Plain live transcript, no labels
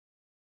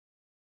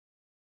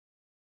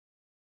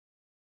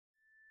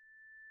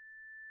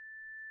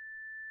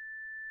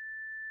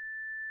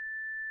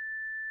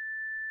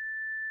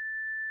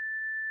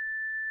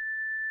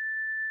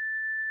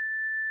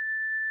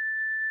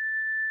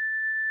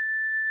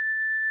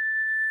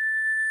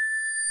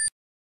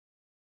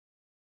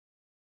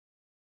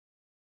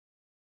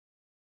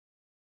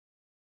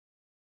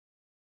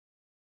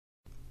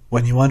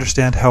When you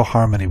understand how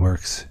harmony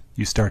works,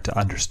 you start to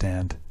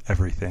understand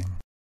everything.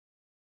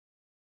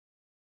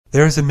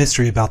 There is a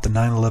mystery about the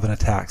 9/11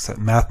 attacks that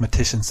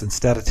mathematicians and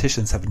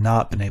statisticians have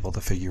not been able to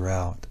figure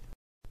out.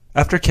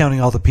 After counting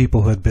all the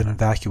people who had been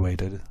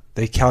evacuated,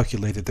 they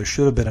calculated there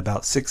should have been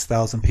about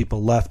 6,000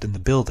 people left in the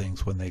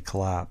buildings when they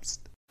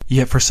collapsed.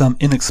 Yet for some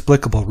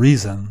inexplicable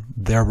reason,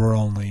 there were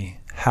only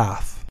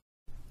half.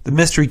 The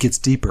mystery gets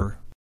deeper.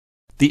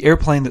 The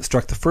airplane that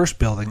struck the first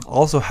building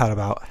also had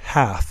about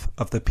half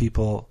of the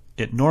people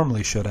it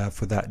normally should have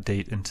for that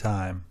date and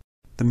time.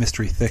 The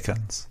mystery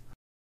thickens.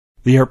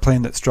 The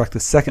airplane that struck the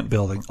second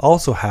building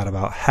also had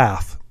about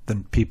half the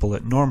people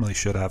it normally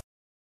should have.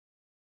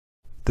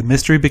 The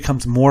mystery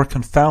becomes more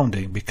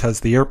confounding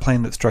because the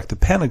airplane that struck the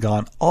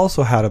Pentagon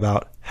also had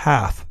about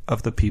half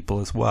of the people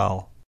as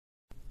well.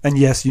 And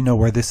yes, you know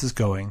where this is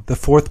going. The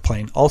fourth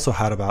plane also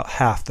had about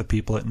half the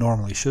people it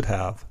normally should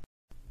have.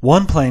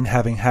 One plane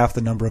having half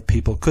the number of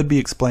people could be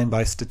explained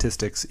by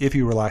statistics if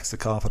you relax the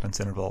confidence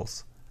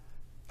intervals.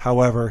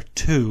 However,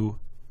 two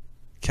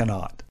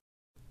cannot.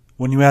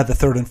 When you add the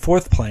third and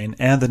fourth plane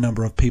and the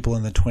number of people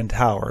in the Twin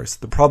Towers,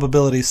 the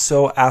probability is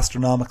so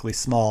astronomically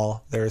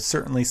small, there is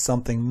certainly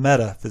something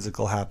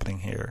metaphysical happening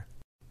here.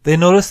 They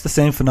noticed the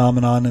same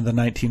phenomenon in the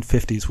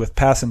 1950s with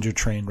passenger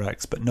train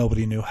wrecks, but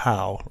nobody knew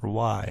how or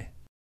why.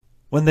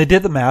 When they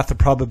did the math, the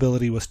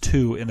probability was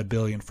 2 in a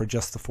billion for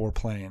just the 4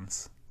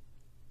 planes.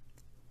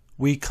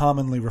 We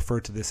commonly refer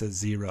to this as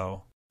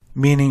zero,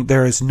 meaning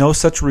there is no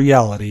such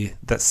reality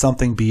that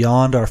something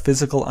beyond our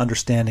physical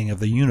understanding of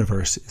the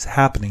universe is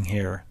happening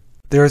here.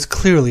 There is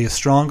clearly a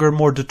stronger,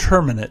 more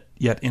determinate,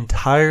 yet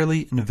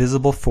entirely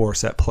invisible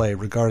force at play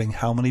regarding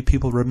how many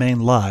people remain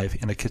alive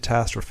in a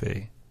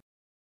catastrophe.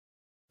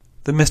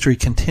 The mystery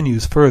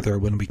continues further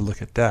when we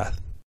look at death.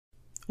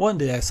 One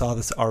day I saw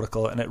this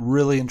article and it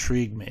really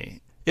intrigued me.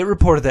 It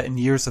reported that in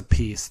years of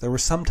peace, there were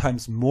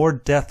sometimes more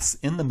deaths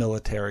in the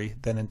military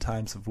than in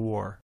times of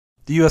war.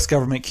 The U.S.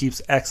 government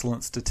keeps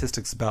excellent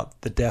statistics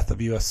about the death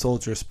of U.S.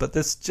 soldiers, but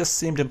this just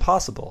seemed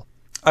impossible.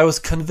 I was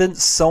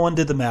convinced someone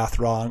did the math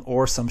wrong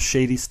or some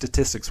shady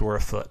statistics were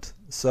afoot,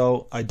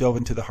 so I dove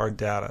into the hard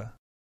data.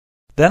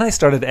 Then I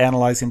started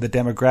analyzing the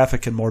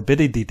demographic and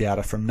morbidity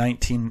data from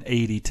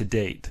 1980 to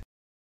date.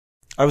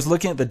 I was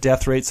looking at the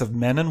death rates of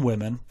men and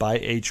women by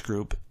age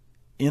group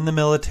in the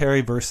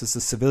military versus the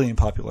civilian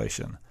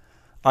population.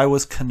 I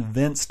was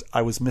convinced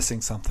I was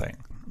missing something.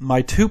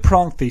 My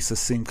two-pronged thesis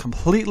seemed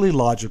completely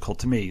logical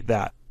to me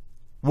that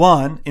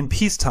 1. In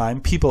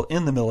peacetime, people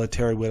in the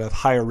military would have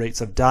higher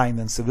rates of dying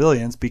than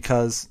civilians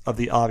because of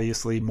the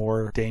obviously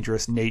more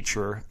dangerous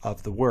nature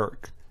of the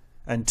work.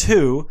 And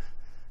 2.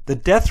 The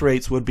death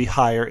rates would be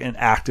higher in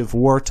active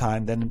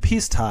wartime than in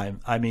peacetime.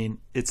 I mean,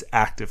 it's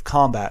active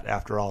combat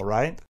after all,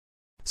 right?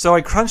 So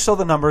I crunched all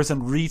the numbers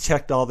and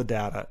rechecked all the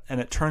data, and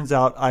it turns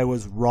out I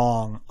was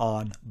wrong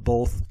on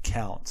both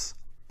counts.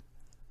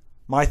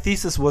 My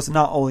thesis was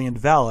not only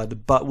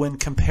invalid, but when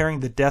comparing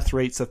the death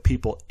rates of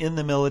people in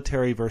the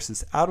military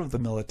versus out of the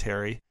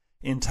military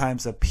in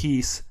times of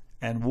peace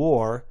and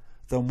war,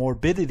 the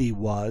morbidity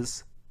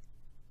was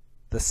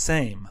the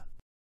same.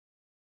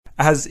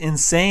 As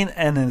insane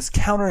and as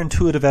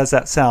counterintuitive as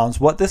that sounds,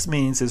 what this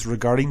means is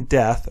regarding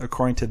death,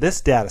 according to this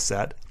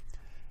dataset,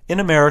 in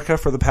America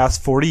for the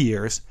past 40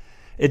 years,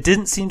 it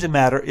didn't seem to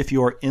matter if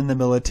you are in the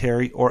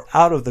military or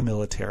out of the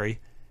military,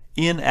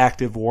 in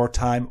active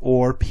wartime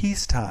or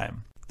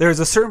peacetime. There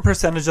is a certain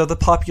percentage of the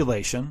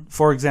population,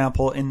 for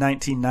example in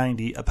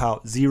 1990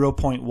 about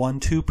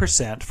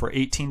 0.12% for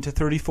 18 to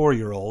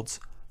 34-year-olds,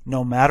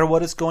 no matter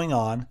what is going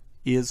on,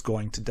 is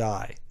going to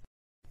die.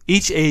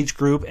 Each age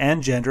group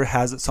and gender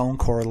has its own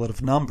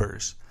correlative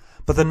numbers,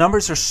 but the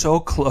numbers are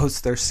so close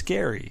they're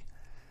scary.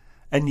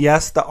 And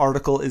yes, the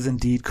article is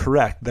indeed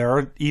correct. There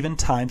are even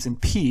times in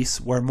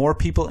peace where more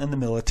people in the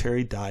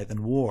military die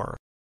than war.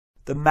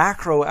 The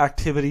macro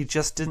activity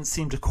just didn't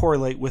seem to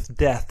correlate with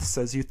deaths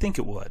as you think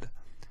it would.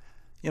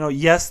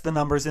 Yes, the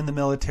numbers in the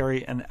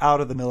military and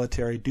out of the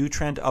military do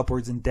trend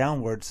upwards and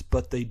downwards,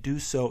 but they do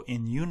so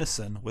in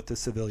unison with the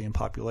civilian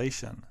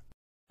population.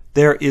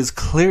 There is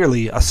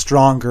clearly a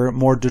stronger,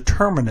 more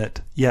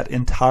determinate, yet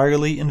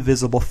entirely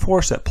invisible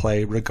force at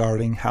play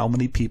regarding how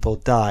many people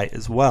die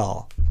as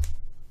well.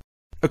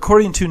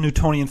 According to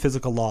Newtonian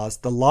physical laws,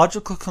 the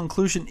logical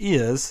conclusion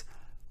is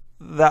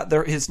that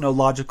there is no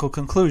logical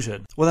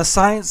conclusion. When the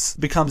science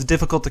becomes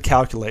difficult to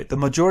calculate, the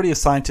majority of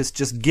scientists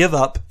just give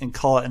up and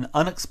call it an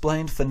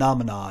unexplained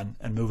phenomenon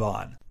and move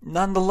on.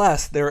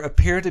 Nonetheless, there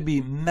appear to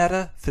be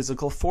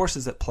metaphysical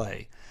forces at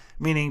play,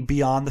 meaning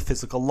beyond the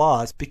physical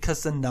laws,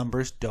 because the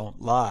numbers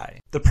don't lie.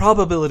 The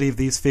probability of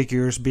these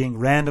figures being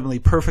randomly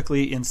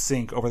perfectly in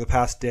sync over the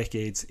past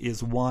decades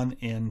is 1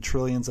 in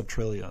trillions of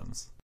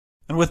trillions.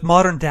 And with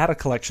modern data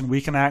collection,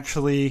 we can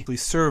actually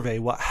survey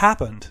what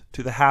happened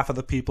to the half of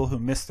the people who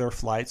missed their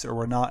flights or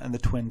were not in the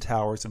Twin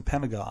Towers and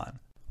Pentagon.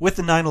 With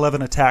the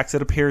 9/11 attacks,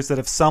 it appears that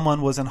if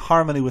someone was in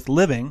harmony with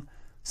living,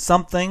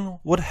 something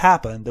would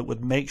happen that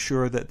would make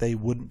sure that they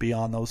wouldn't be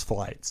on those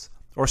flights,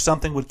 or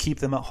something would keep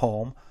them at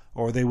home,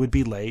 or they would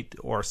be late,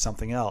 or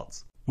something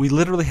else. We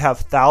literally have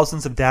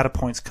thousands of data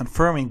points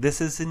confirming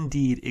this is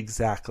indeed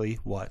exactly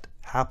what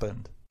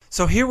happened.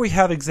 So here we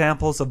have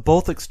examples of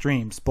both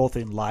extremes, both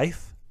in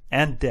life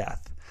and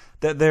death,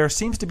 that there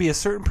seems to be a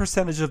certain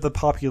percentage of the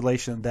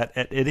population that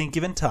at any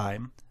given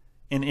time,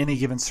 in any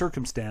given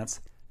circumstance,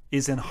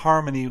 is in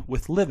harmony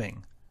with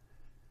living.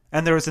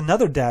 And there is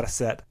another data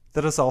set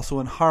that is also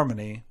in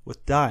harmony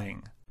with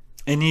dying.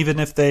 And even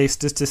if they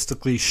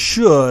statistically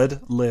should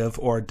live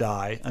or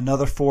die,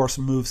 another force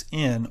moves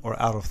in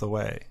or out of the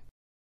way.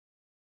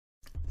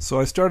 So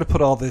I started to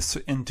put all this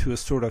into a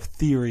sort of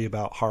theory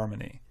about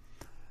harmony.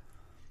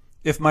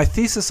 If my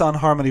thesis on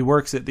harmony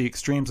works at the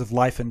extremes of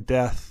life and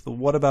death,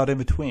 what about in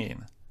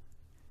between?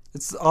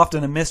 It's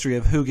often a mystery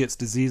of who gets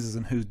diseases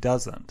and who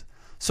doesn't.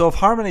 So if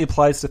harmony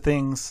applies to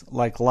things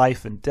like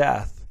life and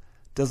death,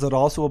 does it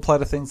also apply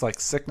to things like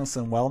sickness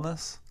and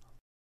wellness?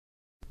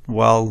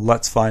 Well,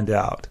 let's find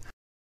out.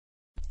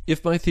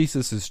 If my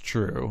thesis is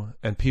true,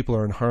 and people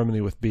are in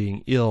harmony with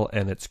being ill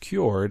and it's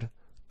cured,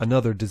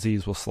 another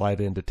disease will slide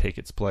in to take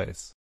its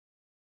place.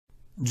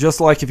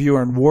 Just like if you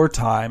were in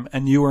wartime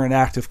and you were in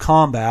active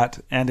combat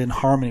and in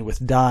harmony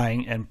with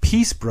dying and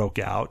peace broke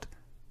out,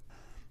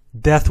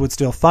 death would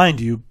still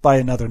find you by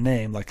another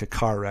name like a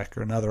car wreck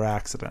or another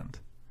accident.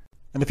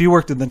 And if you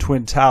worked in the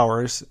Twin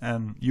Towers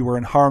and you were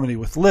in harmony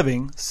with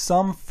living,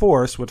 some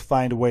force would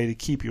find a way to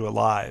keep you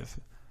alive,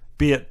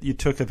 be it you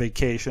took a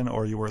vacation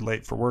or you were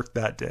late for work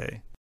that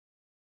day.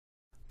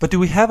 But do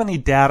we have any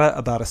data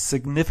about a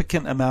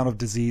significant amount of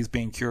disease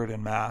being cured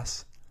en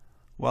masse?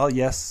 Well,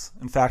 yes,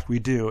 in fact we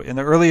do. In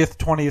the early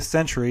 20th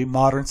century,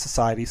 modern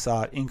society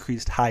saw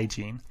increased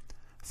hygiene,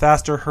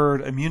 faster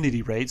herd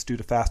immunity rates due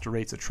to faster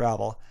rates of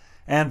travel,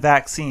 and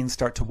vaccines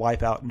start to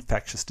wipe out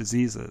infectious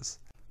diseases.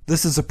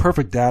 This is a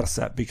perfect data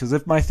set because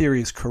if my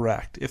theory is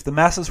correct, if the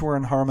masses were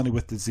in harmony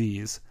with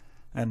disease,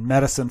 and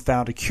medicine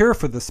found a cure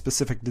for the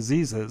specific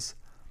diseases,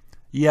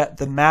 yet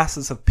the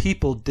masses of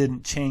people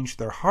didn't change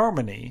their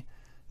harmony,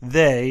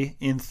 they,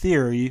 in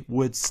theory,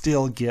 would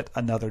still get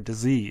another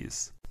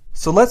disease.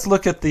 So let's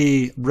look at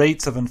the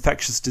rates of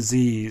infectious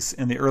disease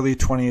in the early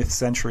 20th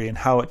century and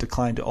how it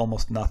declined to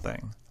almost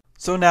nothing.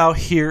 So now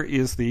here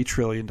is the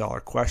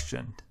trillion-dollar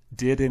question.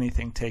 Did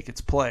anything take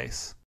its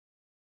place?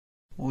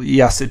 Well,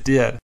 yes, it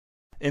did.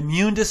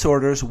 Immune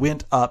disorders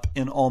went up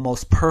in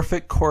almost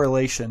perfect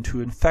correlation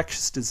to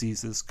infectious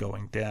diseases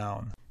going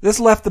down. This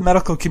left the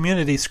medical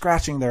community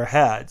scratching their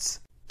heads.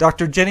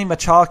 Dr. Jenny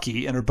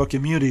Machalki, in her book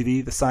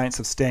Immunity, The Science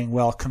of Staying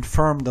Well,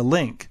 confirmed the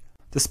link.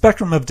 The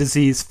spectrum of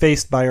disease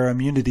faced by our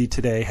immunity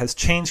today has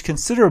changed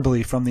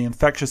considerably from the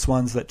infectious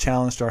ones that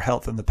challenged our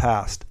health in the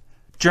past.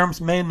 Germs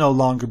may no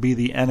longer be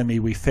the enemy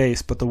we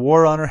face, but the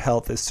war on our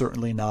health is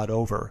certainly not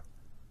over.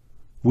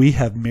 We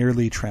have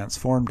merely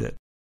transformed it.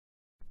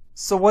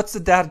 So what's the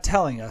data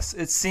telling us?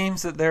 It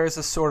seems that there is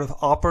a sort of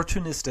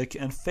opportunistic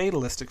and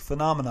fatalistic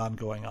phenomenon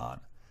going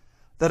on.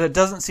 That it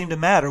doesn't seem to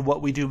matter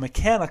what we do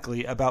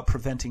mechanically about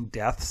preventing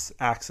deaths,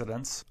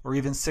 accidents, or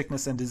even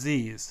sickness and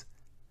disease.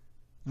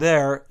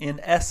 There, in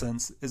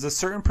essence, is a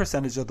certain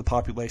percentage of the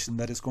population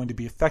that is going to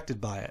be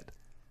affected by it.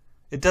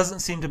 It doesn't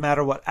seem to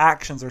matter what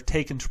actions are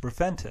taken to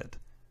prevent it.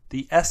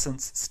 The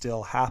essence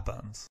still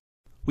happens.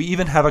 We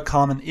even have a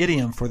common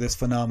idiom for this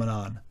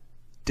phenomenon.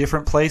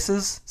 Different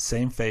places,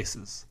 same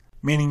faces.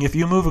 Meaning if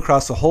you move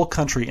across the whole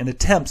country in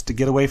attempts to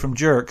get away from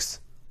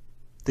jerks,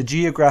 the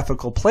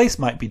geographical place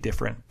might be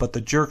different, but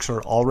the jerks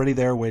are already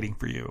there waiting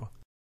for you.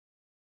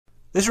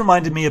 This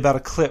reminded me about a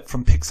clip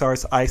from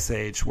Pixar's Ice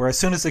Age, where as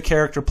soon as a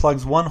character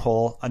plugs one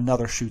hole,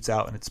 another shoots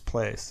out in its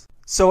place.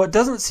 So it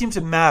doesn't seem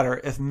to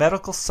matter if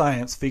medical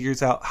science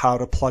figures out how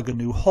to plug a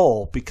new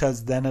hole,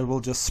 because then it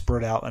will just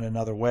spurt out in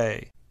another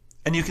way.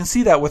 And you can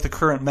see that with the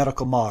current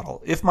medical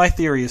model. If my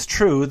theory is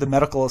true, the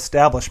medical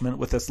establishment,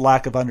 with its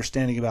lack of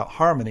understanding about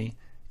harmony,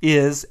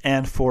 is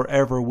and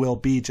forever will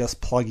be just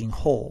plugging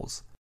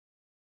holes.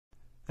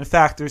 In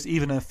fact, there's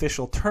even an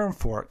official term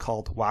for it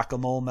called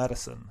whack-a-mole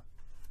medicine.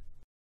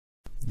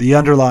 The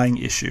underlying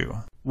issue.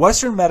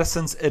 Western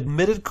medicine's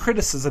admitted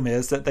criticism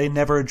is that they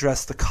never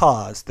address the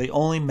cause, they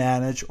only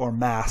manage or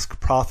mask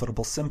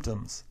profitable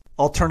symptoms.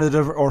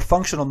 Alternative or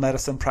functional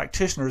medicine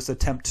practitioners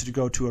attempt to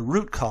go to a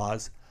root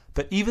cause,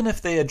 but even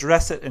if they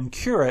address it and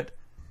cure it,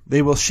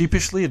 they will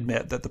sheepishly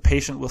admit that the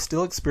patient will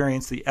still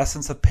experience the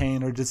essence of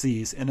pain or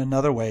disease in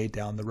another way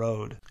down the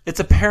road. It's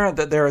apparent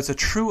that there is a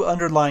true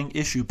underlying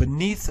issue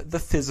beneath the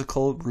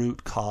physical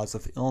root cause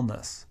of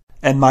illness.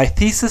 And my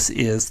thesis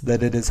is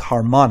that it is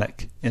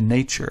harmonic in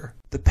nature.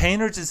 The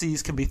pain or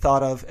disease can be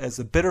thought of as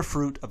the bitter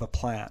fruit of a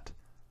plant.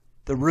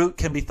 The root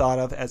can be thought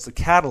of as the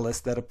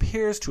catalyst that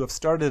appears to have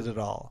started it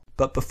all.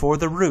 But before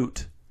the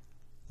root,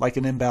 like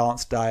an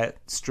imbalanced diet,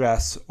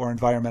 stress, or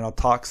environmental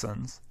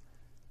toxins,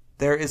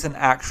 there is an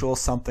actual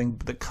something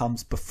that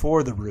comes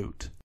before the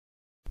root.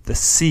 The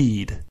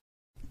seed.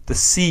 The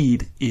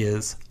seed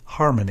is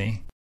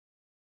harmony.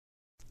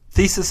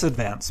 Thesis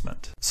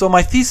advancement. So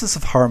my thesis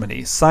of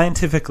harmony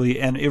scientifically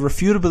and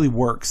irrefutably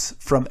works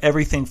from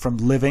everything from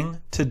living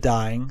to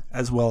dying,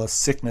 as well as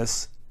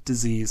sickness,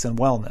 disease, and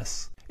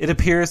wellness. It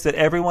appears that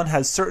everyone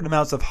has certain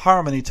amounts of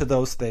harmony to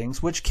those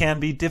things, which can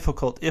be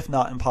difficult if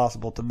not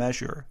impossible to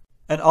measure.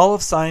 And all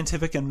of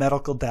scientific and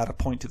medical data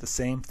point to the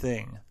same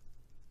thing.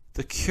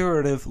 The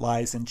curative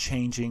lies in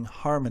changing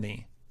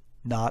harmony,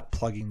 not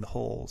plugging the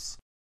holes.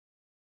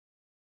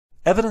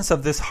 Evidence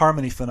of this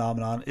harmony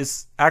phenomenon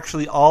is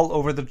actually all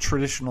over the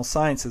traditional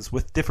sciences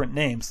with different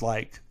names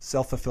like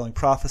self-fulfilling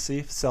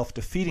prophecy,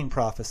 self-defeating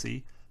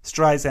prophecy,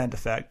 Streisand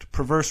effect,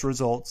 perverse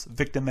results,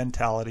 victim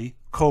mentality,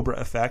 Cobra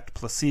effect,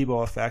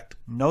 placebo effect,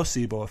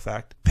 nocebo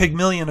effect,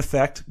 Pygmalion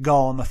effect,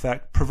 Gollum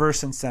effect,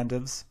 perverse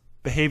incentives,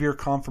 behavior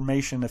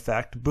confirmation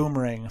effect,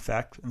 boomerang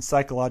effect, and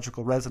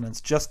psychological resonance,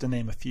 just to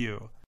name a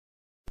few.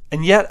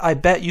 And yet I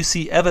bet you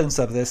see evidence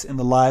of this in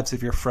the lives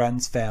of your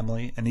friends,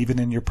 family, and even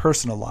in your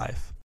personal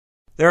life.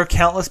 There are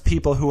countless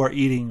people who are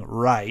eating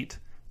right,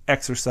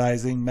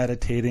 exercising,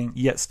 meditating,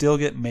 yet still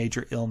get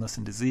major illness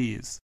and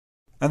disease.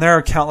 And there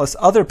are countless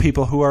other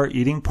people who are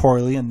eating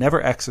poorly and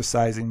never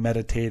exercising,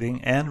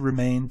 meditating, and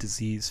remain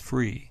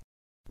disease-free.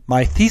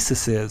 My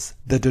thesis is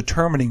the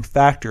determining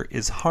factor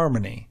is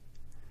harmony.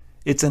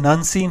 It's an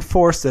unseen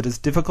force that is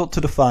difficult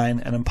to define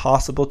and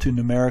impossible to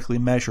numerically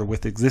measure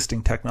with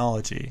existing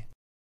technology.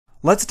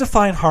 Let's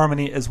define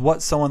harmony as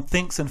what someone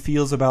thinks and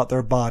feels about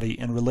their body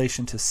in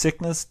relation to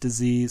sickness,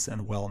 disease,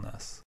 and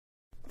wellness.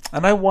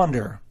 And I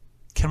wonder,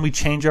 can we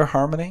change our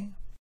harmony?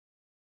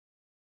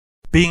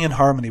 Being in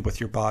harmony with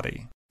your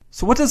body.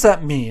 So what does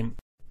that mean?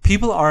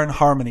 People are in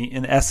harmony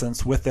in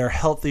essence with their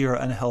healthy or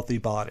unhealthy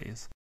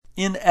bodies.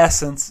 In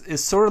essence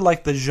is sort of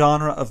like the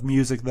genre of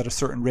music that a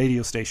certain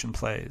radio station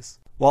plays.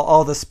 While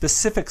all the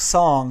specific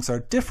songs are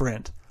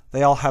different,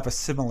 they all have a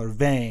similar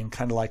vein,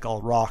 kind of like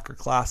all rock or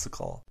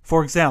classical.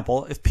 For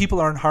example, if people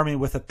are in harmony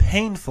with a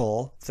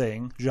painful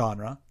thing,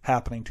 genre,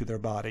 happening to their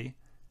body,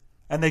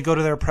 and they go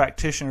to their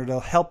practitioner to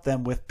help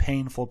them with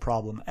painful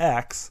problem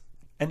X,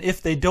 and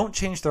if they don't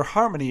change their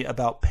harmony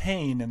about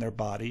pain in their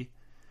body,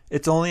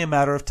 it's only a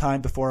matter of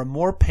time before a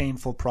more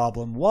painful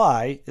problem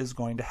Y is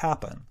going to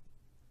happen.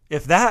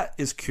 If that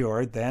is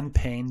cured, then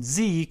pain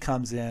Z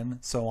comes in,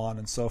 so on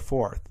and so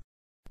forth.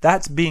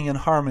 That's being in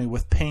harmony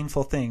with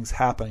painful things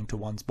happening to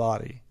one's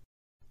body.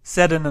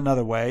 Said in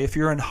another way, if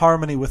you're in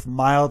harmony with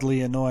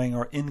mildly annoying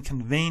or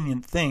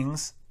inconvenient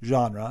things,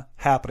 genre,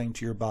 happening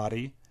to your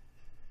body,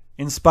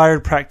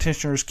 inspired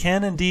practitioners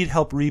can indeed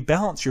help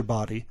rebalance your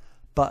body,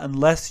 but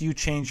unless you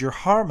change your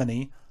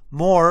harmony,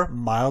 more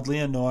mildly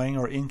annoying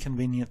or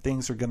inconvenient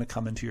things are going to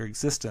come into your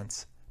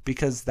existence,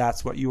 because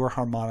that's what you are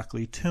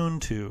harmonically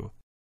tuned to.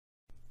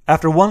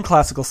 After one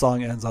classical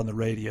song ends on the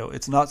radio,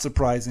 it's not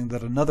surprising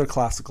that another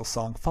classical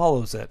song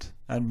follows it,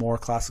 and more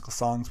classical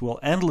songs will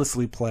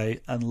endlessly play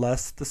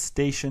unless the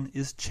station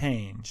is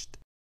changed.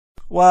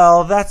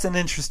 Well, that's an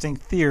interesting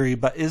theory,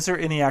 but is there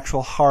any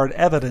actual hard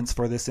evidence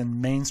for this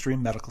in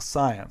mainstream medical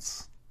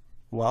science?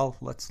 Well,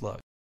 let's look.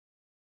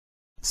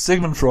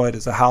 Sigmund Freud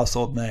is a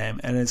household name,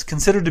 and is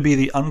considered to be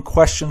the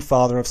unquestioned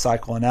father of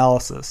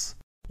psychoanalysis.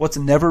 What's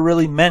never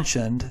really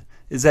mentioned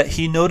is that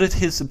he noted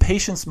his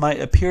patients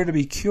might appear to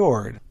be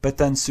cured, but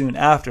then soon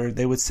after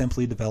they would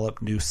simply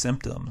develop new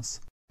symptoms.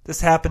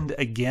 This happened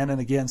again and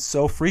again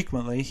so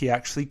frequently he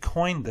actually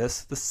coined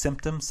this the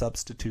symptom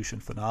substitution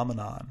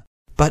phenomenon.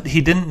 But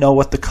he didn't know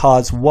what the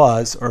cause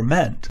was or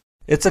meant.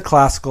 It's a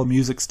classical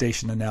music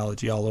station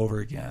analogy all over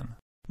again.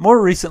 More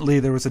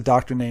recently there was a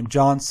doctor named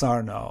John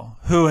Sarno,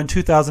 who in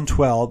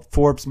 2012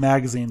 Forbes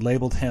magazine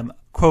labeled him,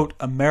 quote,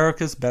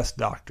 America's best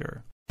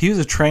doctor. He was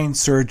a trained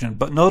surgeon,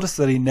 but noticed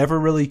that he never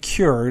really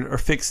cured or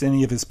fixed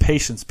any of his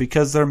patients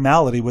because their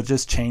malady would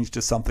just change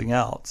to something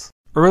else.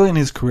 Early in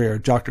his career,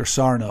 Dr.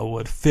 Sarno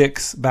would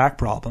fix back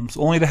problems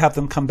only to have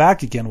them come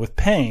back again with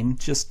pain,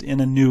 just in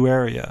a new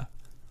area.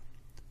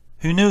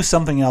 Who knew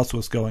something else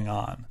was going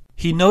on?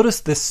 He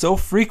noticed this so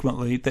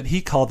frequently that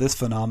he called this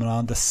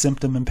phenomenon the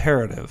symptom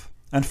imperative,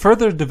 and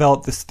further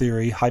developed this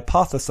theory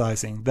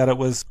hypothesizing that it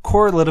was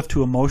correlative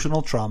to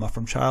emotional trauma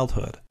from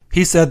childhood.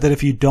 He said that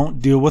if you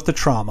don't deal with the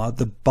trauma,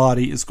 the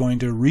body is going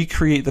to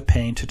recreate the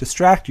pain to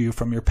distract you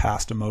from your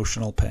past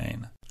emotional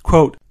pain.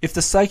 Quote, if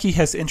the psyche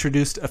has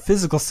introduced a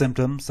physical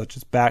symptom, such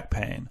as back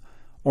pain,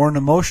 or an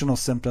emotional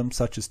symptom,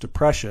 such as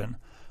depression,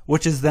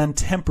 which is then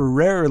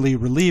temporarily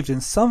relieved in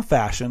some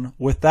fashion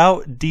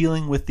without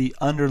dealing with the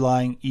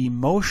underlying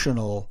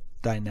emotional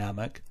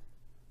dynamic,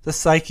 the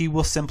psyche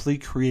will simply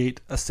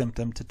create a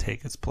symptom to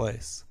take its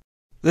place.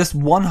 This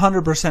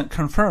 100%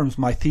 confirms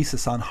my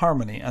thesis on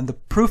harmony, and the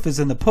proof is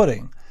in the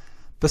pudding.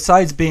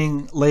 Besides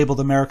being labeled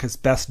America's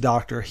best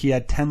doctor, he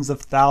had tens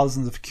of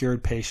thousands of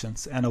cured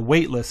patients and a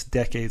wait list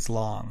decades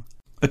long.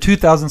 A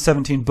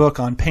 2017 book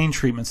on pain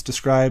treatments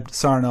described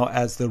Sarno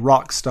as the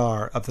rock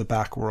star of the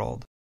back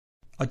world.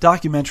 A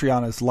documentary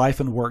on his life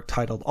and work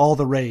titled All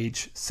the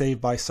Rage, Saved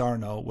by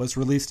Sarno, was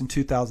released in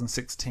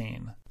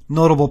 2016.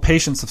 Notable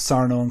patients of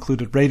Sarno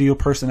included radio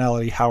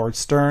personality Howard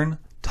Stern,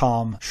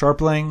 Tom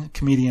Sharpling,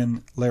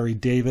 comedian Larry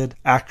David,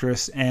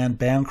 actress Anne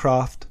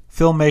Bancroft,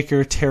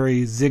 filmmaker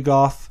Terry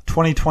Zigoff,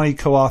 2020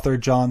 co-author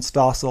John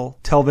Stossel,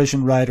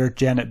 television writer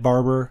Janet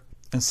Barber,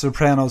 and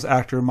Sopranos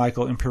actor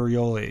Michael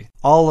Imperioli,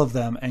 all of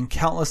them and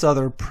countless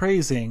others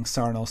praising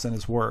Sarno's and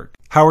his work.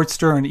 Howard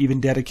Stern even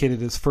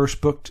dedicated his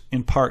first book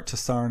in part to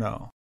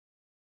Sarno.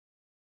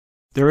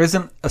 There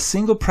isn't a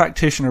single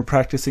practitioner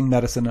practicing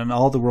medicine in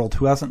all the world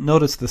who hasn't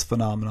noticed this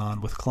phenomenon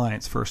with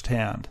clients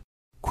firsthand.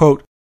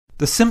 Quote,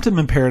 "The symptom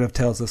imperative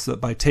tells us that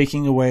by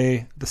taking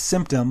away the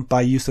symptom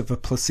by use of a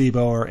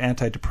placebo or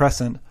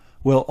antidepressant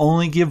will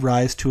only give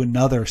rise to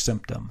another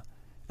symptom,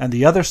 and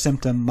the other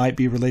symptom might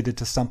be related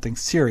to something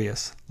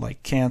serious,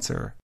 like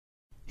cancer."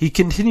 He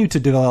continued to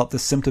develop the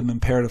symptom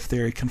imperative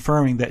theory,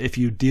 confirming that if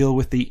you deal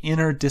with the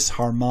inner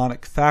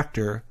disharmonic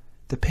factor,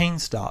 the pain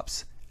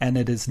stops, and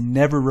it is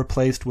never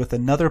replaced with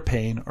another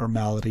pain or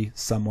malady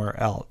somewhere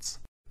else.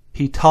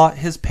 He taught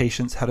his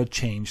patients how to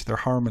change their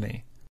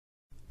harmony.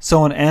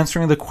 So in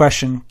answering the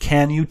question,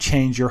 can you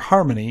change your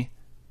harmony?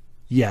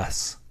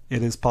 Yes,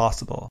 it is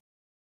possible.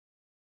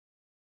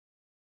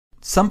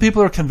 Some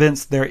people are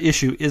convinced their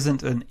issue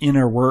isn't an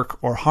inner work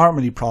or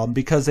harmony problem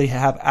because they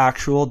have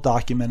actual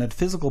documented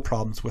physical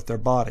problems with their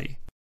body.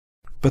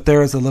 But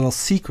there is a little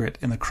secret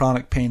in the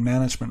chronic pain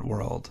management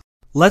world.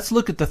 Let's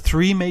look at the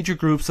three major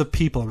groups of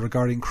people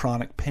regarding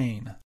chronic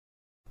pain.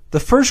 The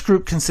first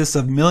group consists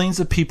of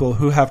millions of people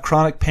who have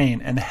chronic pain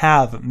and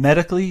have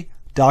medically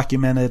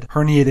documented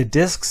herniated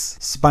discs,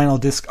 spinal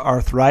disc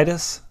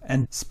arthritis,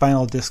 and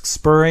spinal disc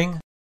spurring.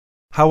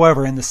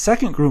 However, in the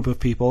second group of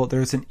people,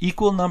 there is an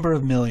equal number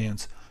of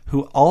millions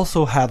who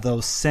also have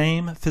those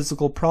same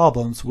physical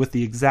problems with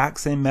the exact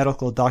same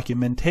medical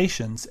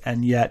documentations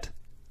and yet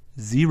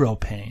zero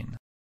pain.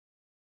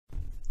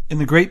 In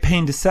The Great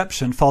Pain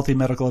Deception, Faulty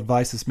Medical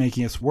Advice is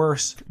Making Us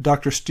Worse,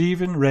 Dr.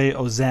 Stephen Ray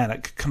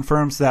Ozanek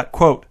confirms that,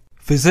 quote,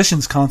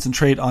 "Physicians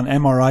concentrate on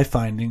MRI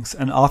findings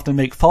and often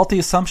make faulty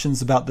assumptions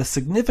about the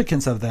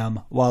significance of them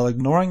while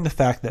ignoring the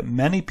fact that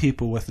many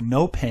people with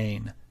no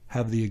pain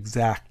have the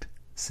exact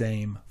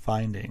same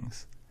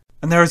findings."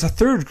 And there is a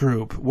third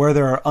group where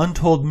there are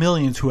untold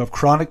millions who have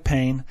chronic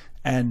pain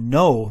and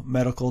no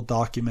medical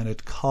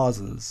documented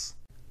causes.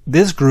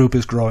 This group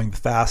is growing the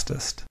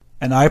fastest.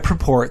 And I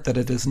purport that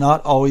it is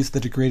not always the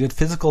degraded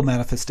physical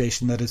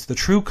manifestation that is the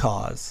true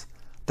cause.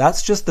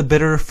 That's just the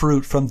bitter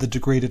fruit from the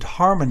degraded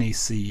harmony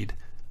seed,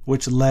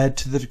 which led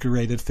to the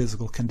degraded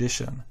physical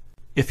condition.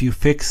 If you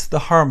fix the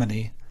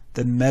harmony,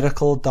 then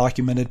medical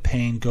documented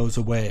pain goes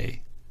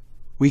away.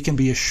 We can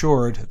be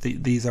assured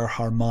that these are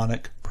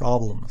harmonic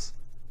problems.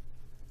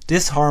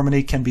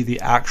 Disharmony can be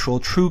the actual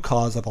true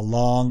cause of a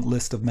long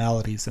list of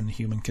maladies in the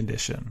human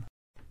condition.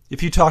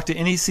 If you talk to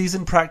any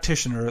seasoned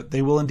practitioner,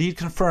 they will indeed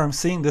confirm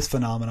seeing this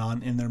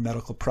phenomenon in their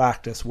medical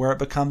practice, where it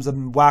becomes a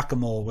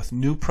whack-a-mole with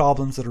new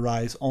problems that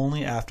arise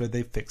only after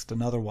they've fixed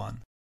another one.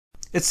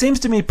 It seems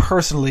to me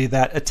personally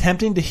that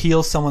attempting to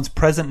heal someone's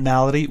present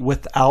malady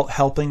without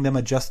helping them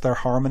adjust their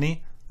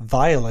harmony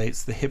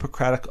violates the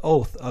Hippocratic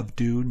oath of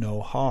do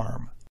no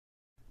harm.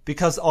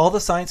 Because all the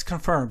science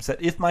confirms that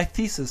if my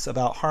thesis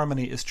about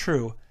harmony is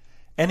true,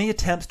 any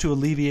attempts to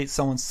alleviate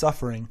someone's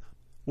suffering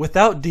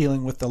without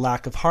dealing with the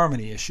lack of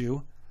harmony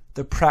issue,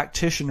 the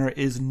practitioner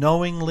is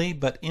knowingly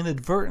but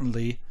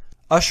inadvertently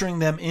ushering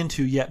them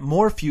into yet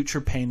more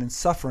future pain and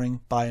suffering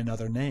by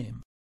another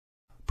name,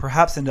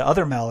 perhaps into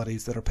other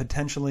maladies that are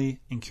potentially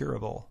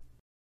incurable.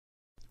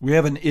 We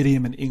have an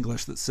idiom in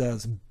English that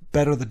says,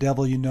 "Better the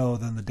devil you know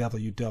than the devil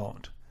you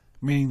don't,"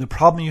 meaning the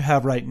problem you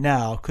have right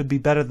now could be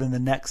better than the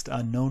next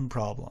unknown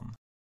problem.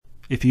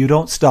 If you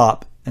don't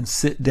stop and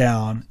sit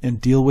down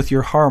and deal with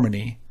your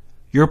harmony,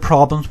 your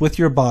problems with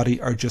your body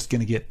are just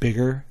going to get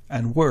bigger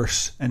and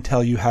worse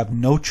until you have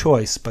no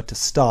choice but to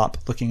stop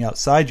looking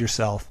outside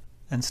yourself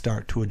and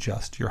start to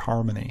adjust your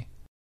harmony.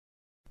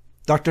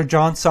 Dr.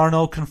 John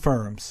Sarno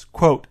confirms,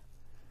 quote,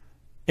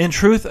 "In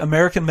truth,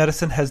 American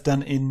medicine has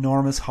done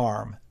enormous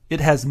harm. It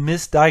has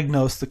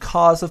misdiagnosed the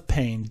cause of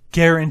pain,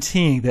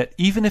 guaranteeing that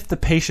even if the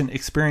patient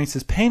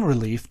experiences pain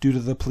relief due to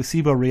the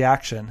placebo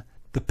reaction,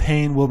 the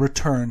pain will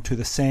return to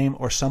the same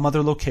or some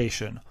other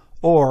location,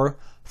 or,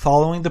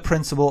 following the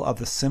principle of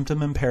the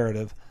symptom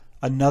imperative,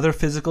 another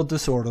physical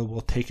disorder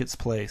will take its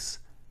place.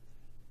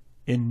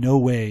 In no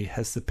way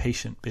has the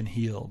patient been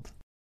healed."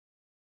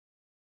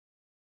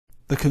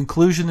 The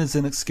conclusion is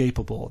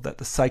inescapable that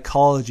the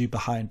psychology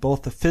behind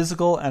both the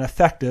physical and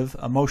affective,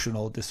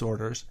 emotional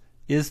disorders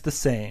is the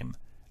same,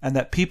 and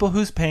that people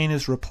whose pain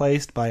is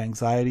replaced by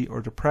anxiety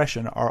or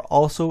depression are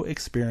also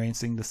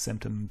experiencing the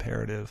symptom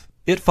imperative.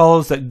 It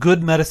follows that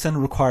good medicine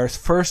requires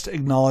first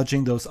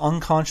acknowledging those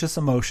unconscious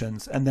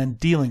emotions and then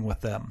dealing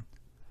with them.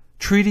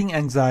 Treating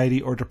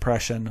anxiety or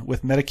depression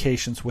with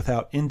medications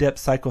without in-depth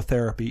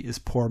psychotherapy is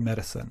poor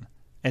medicine,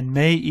 and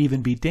may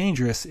even be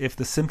dangerous if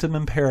the symptom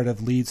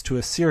imperative leads to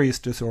a serious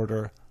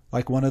disorder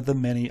like one of the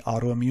many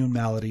autoimmune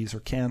maladies or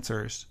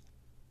cancers.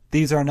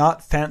 These are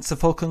not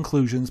fanciful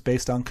conclusions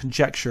based on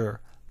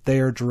conjecture, they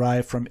are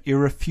derived from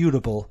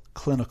irrefutable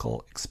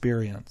clinical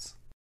experience.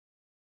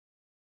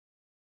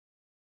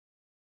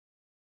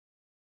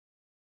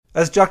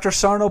 As Dr.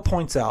 Sarno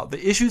points out,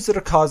 the issues that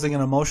are causing an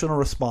emotional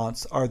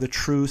response are the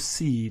true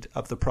seed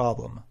of the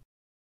problem.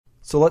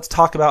 So let's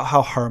talk about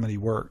how harmony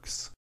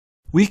works.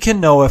 We can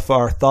know if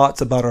our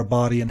thoughts about our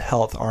body and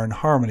health are in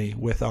harmony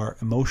with our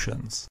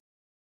emotions.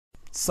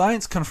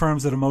 Science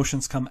confirms that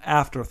emotions come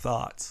after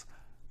thoughts.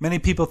 Many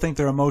people think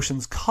their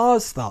emotions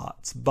cause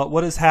thoughts, but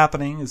what is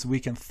happening is we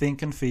can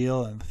think and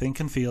feel and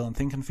think and feel and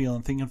think and feel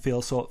and think and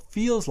feel, so it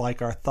feels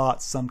like our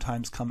thoughts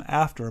sometimes come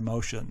after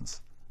emotions.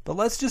 But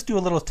let's just do a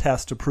little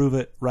test to prove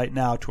it right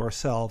now to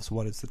ourselves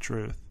what is the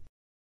truth.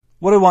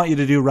 What I want you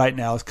to do right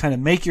now is kind of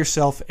make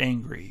yourself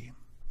angry.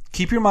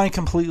 Keep your mind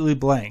completely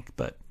blank,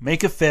 but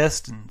make a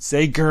fist and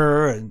say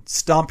grr and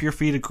stomp your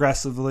feet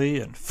aggressively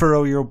and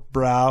furrow your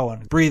brow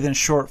and breathe in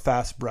short,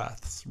 fast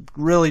breaths.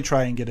 Really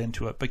try and get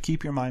into it, but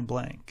keep your mind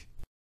blank.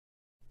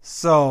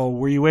 So,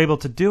 were you able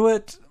to do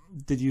it?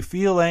 Did you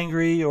feel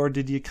angry, or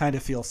did you kind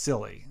of feel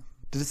silly?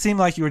 Did it seem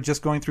like you were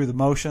just going through the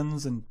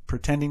motions and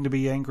pretending to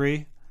be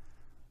angry?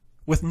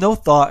 With no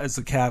thought as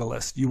the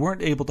catalyst, you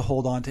weren't able to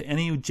hold on to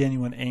any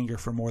genuine anger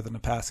for more than a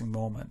passing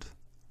moment.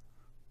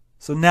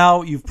 So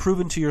now you've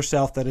proven to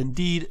yourself that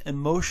indeed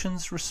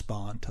emotions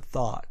respond to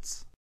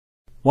thoughts.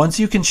 Once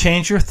you can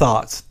change your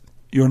thoughts,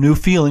 your new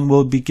feeling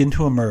will begin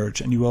to emerge,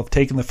 and you will have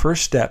taken the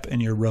first step in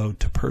your road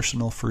to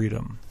personal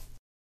freedom.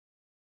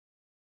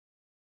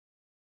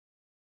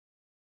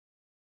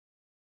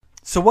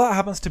 So what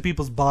happens to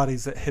people's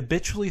bodies that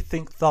habitually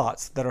think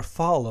thoughts that are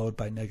followed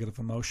by negative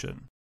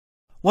emotion?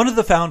 One of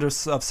the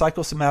founders of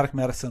psychosomatic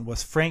medicine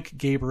was Frank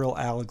Gabriel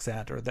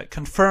Alexander, that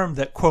confirmed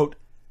that, quote,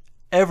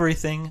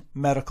 everything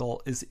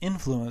medical is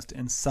influenced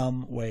in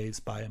some ways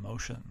by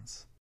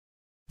emotions.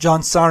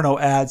 John Sarno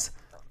adds,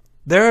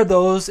 there are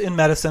those in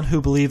medicine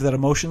who believe that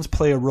emotions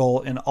play a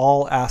role in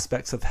all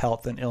aspects of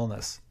health and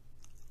illness.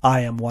 I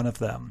am one of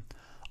them.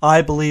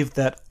 I believe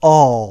that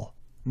all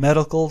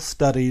medical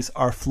studies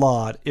are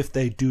flawed if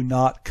they do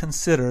not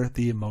consider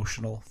the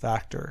emotional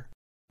factor.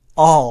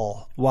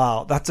 All.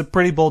 Wow, that's a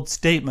pretty bold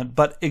statement,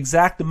 but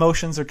exact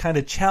emotions are kind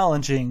of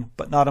challenging,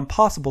 but not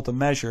impossible to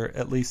measure,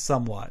 at least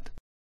somewhat.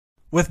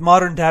 With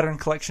modern data and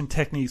collection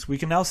techniques, we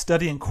can now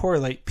study and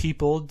correlate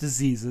people,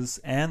 diseases,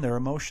 and their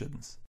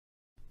emotions.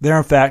 There,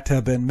 in fact,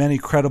 have been many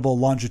credible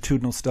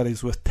longitudinal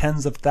studies with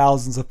tens of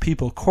thousands of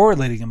people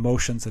correlating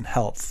emotions and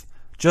health.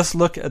 Just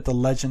look at the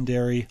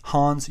legendary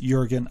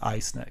Hans-Jürgen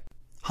Eisnig.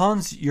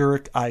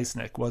 Hans-Jürgen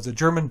Eisnig was a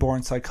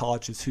German-born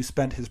psychologist who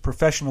spent his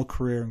professional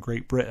career in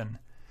Great Britain.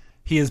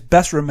 He is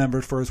best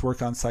remembered for his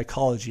work on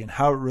psychology and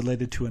how it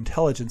related to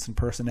intelligence and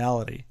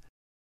personality.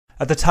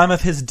 At the time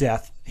of his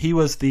death, he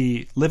was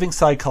the living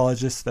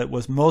psychologist that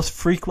was most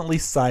frequently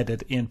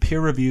cited in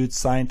peer-reviewed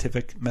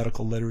scientific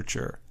medical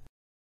literature.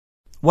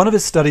 One of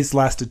his studies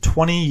lasted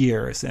 20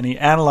 years, and he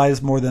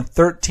analyzed more than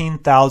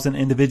 13,000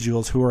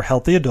 individuals who were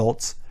healthy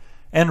adults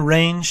and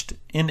ranged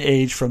in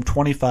age from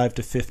 25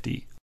 to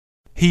 50.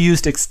 He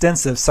used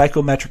extensive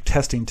psychometric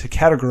testing to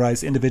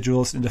categorize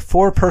individuals into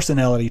 4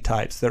 personality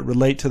types that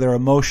relate to their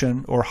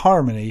emotion or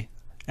harmony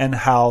and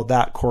how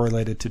that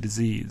correlated to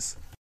disease.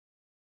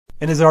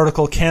 In his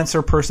article,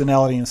 Cancer,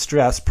 Personality, and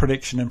Stress,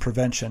 Prediction and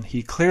Prevention,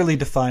 he clearly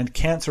defined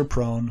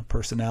cancer-prone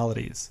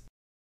personalities.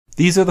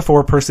 These are the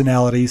 4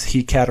 personalities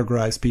he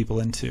categorized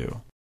people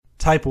into.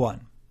 Type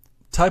 1.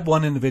 Type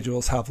 1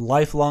 individuals have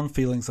lifelong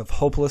feelings of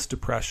hopeless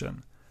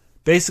depression.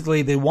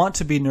 Basically, they want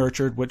to be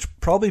nurtured, which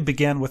probably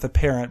began with a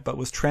parent but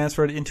was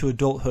transferred into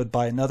adulthood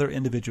by another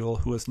individual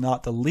who was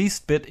not the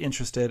least bit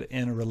interested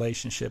in a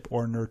relationship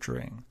or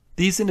nurturing.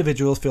 These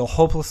individuals feel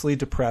hopelessly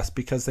depressed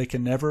because they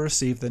can never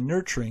receive the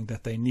nurturing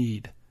that they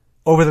need.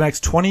 Over the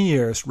next 20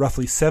 years,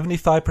 roughly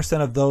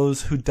 75% of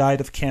those who died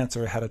of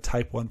cancer had a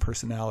type 1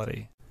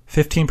 personality.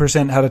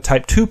 15% had a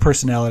type 2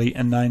 personality,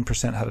 and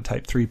 9% had a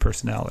type 3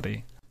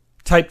 personality.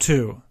 Type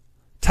 2.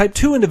 Type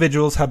 2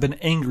 individuals have been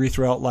angry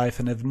throughout life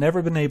and have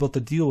never been able to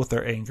deal with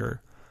their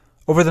anger.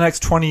 Over the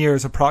next 20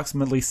 years,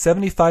 approximately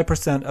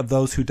 75% of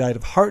those who died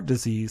of heart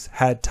disease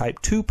had type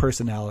 2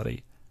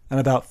 personality, and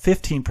about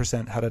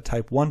 15% had a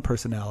type 1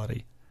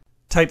 personality.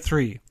 Type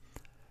 3.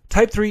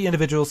 Type 3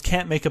 individuals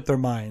can't make up their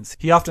minds.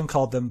 He often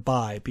called them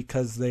bi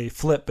because they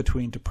flip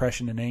between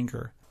depression and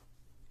anger.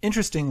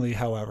 Interestingly,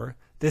 however,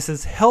 this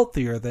is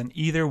healthier than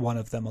either one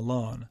of them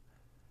alone.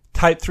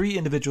 Type 3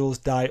 individuals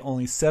die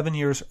only 7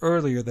 years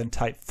earlier than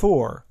Type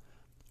 4,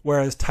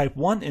 whereas Type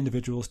 1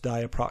 individuals die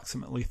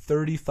approximately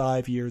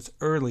 35 years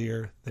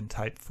earlier than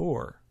Type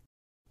 4.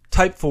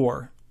 Type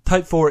 4.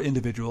 Type 4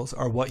 individuals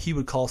are what he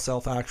would call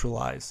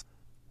self-actualized.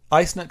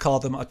 Eisner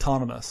called them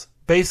autonomous.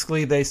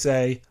 Basically, they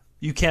say,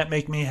 you can't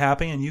make me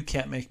happy and you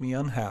can't make me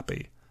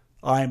unhappy.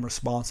 I am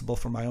responsible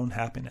for my own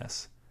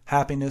happiness.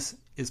 Happiness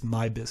is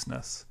my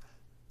business.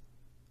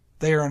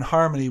 They are in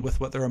harmony with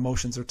what their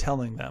emotions are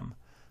telling them.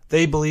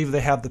 They believe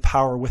they have the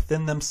power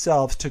within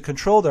themselves to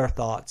control their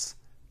thoughts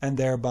and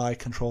thereby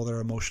control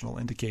their emotional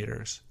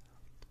indicators.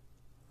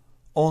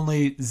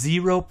 Only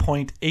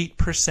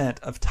 0.8%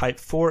 of Type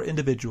 4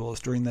 individuals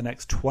during the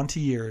next 20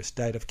 years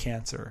died of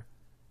cancer.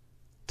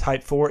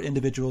 Type 4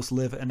 individuals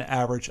live an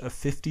average of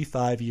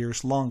 55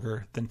 years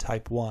longer than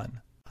Type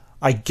 1.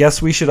 I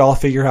guess we should all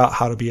figure out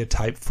how to be a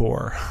Type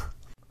 4.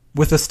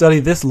 With a study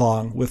this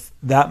long, with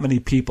that many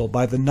people,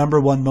 by the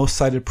 #1 most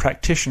cited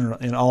practitioner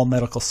in all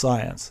medical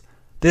science,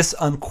 This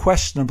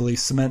unquestionably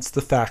cements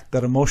the fact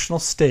that emotional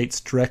states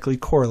directly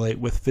correlate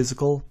with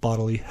physical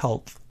bodily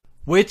health.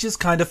 Which is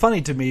kind of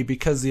funny to me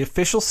because the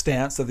official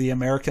stance of the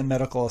American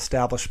medical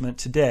establishment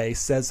today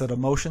says that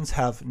emotions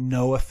have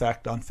no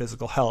effect on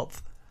physical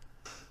health.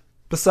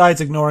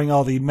 Besides ignoring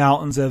all the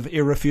mountains of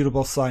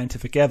irrefutable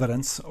scientific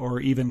evidence, or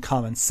even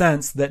common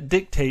sense, that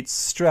dictates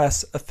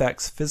stress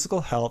affects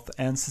physical health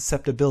and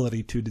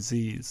susceptibility to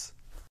disease.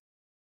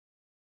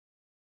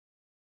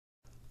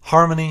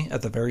 Harmony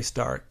at the very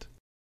start.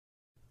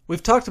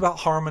 We've talked about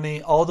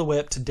harmony all the way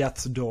up to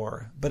death's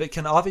door, but it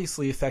can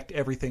obviously affect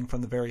everything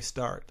from the very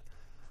start.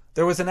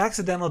 There was an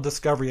accidental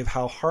discovery of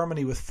how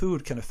harmony with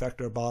food can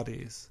affect our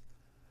bodies.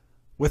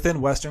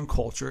 Within Western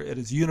culture, it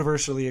is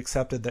universally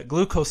accepted that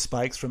glucose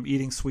spikes from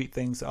eating sweet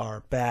things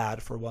are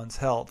bad for one's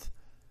health.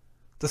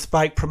 The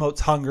spike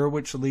promotes hunger,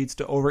 which leads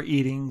to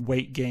overeating,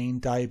 weight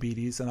gain,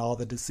 diabetes, and all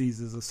the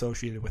diseases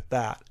associated with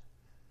that.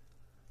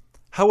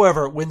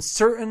 However, when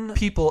certain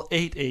people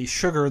ate a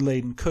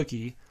sugar-laden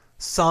cookie,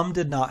 some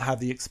did not have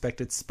the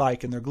expected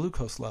spike in their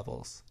glucose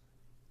levels.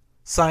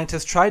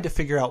 Scientists tried to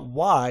figure out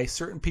why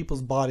certain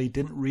people's body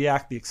didn't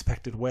react the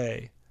expected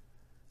way.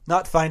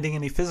 Not finding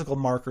any physical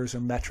markers or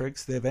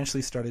metrics, they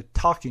eventually started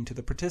talking to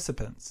the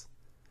participants.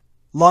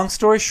 Long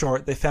story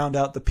short, they found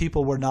out the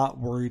people were not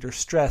worried or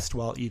stressed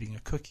while eating a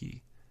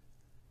cookie.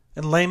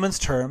 In layman's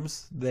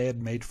terms, they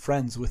had made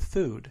friends with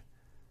food.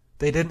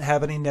 They didn't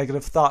have any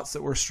negative thoughts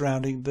that were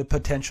surrounding the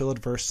potential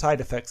adverse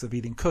side effects of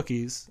eating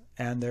cookies,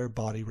 and their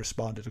body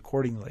responded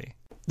accordingly.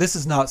 This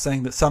is not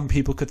saying that some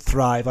people could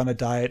thrive on a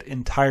diet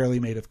entirely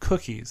made of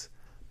cookies,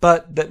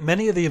 but that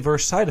many of the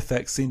adverse side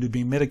effects seem to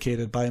be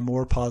mitigated by a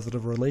more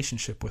positive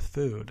relationship with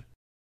food.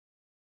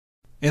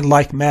 In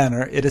like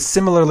manner, it is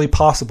similarly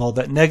possible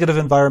that negative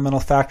environmental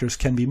factors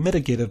can be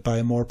mitigated by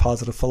a more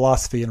positive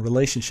philosophy and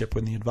relationship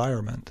with the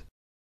environment.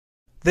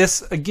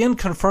 This again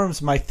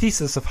confirms my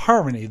thesis of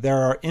harmony.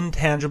 There are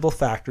intangible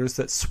factors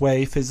that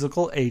sway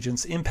physical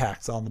agents'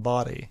 impacts on the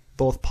body,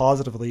 both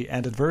positively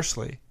and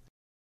adversely.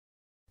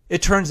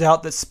 It turns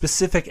out that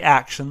specific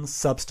actions,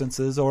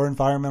 substances, or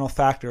environmental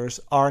factors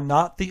are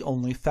not the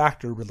only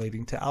factor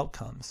relating to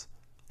outcomes.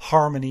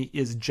 Harmony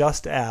is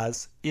just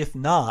as, if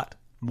not,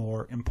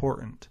 more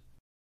important.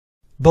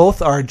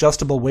 Both are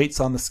adjustable weights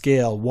on the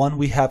scale, one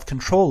we have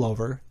control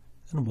over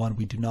and one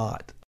we do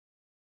not.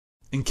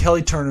 In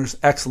Kelly Turner's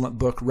excellent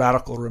book,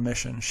 Radical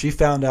Remission, she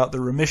found out the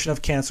remission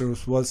of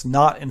cancers was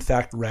not in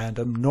fact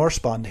random nor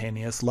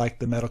spontaneous like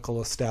the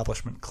medical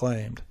establishment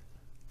claimed.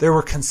 There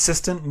were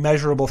consistent,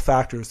 measurable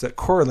factors that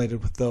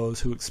correlated with those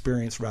who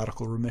experienced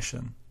radical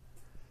remission.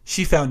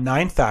 She found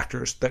 9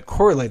 factors that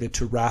correlated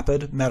to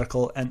rapid,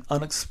 medical, and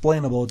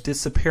unexplainable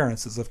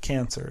disappearances of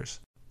cancers.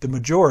 The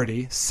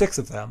majority, 6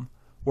 of them,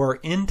 were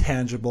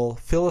intangible,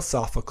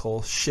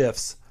 philosophical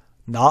shifts,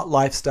 not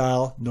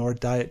lifestyle nor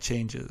diet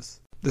changes.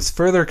 This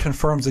further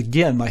confirms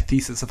again my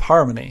thesis of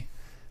harmony.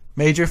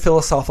 Major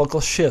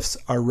philosophical shifts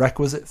are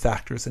requisite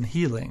factors in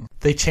healing.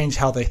 They change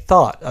how they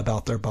thought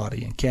about their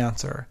body and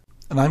cancer.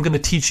 And I'm going to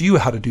teach you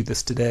how to do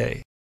this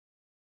today.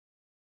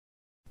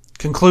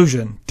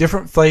 Conclusion: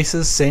 different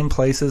places, same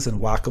places,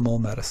 and whack-a-mole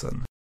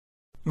medicine.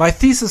 My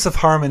thesis of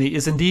harmony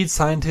is indeed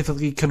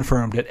scientifically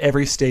confirmed at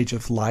every stage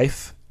of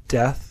life,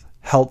 death,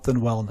 health,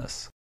 and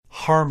wellness.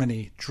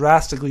 Harmony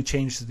drastically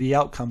changes the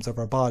outcomes of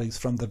our bodies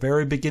from the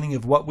very beginning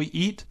of what we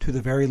eat to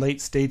the very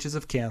late stages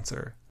of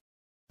cancer.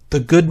 The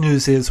good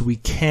news is we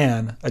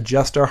can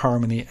adjust our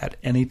harmony at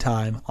any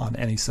time on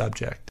any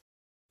subject.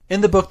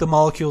 In the book The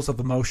Molecules of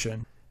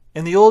Emotion,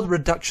 in the old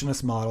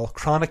reductionist model,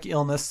 chronic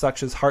illness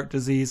such as heart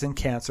disease and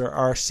cancer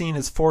are seen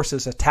as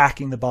forces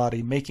attacking the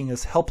body, making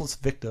us helpless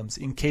victims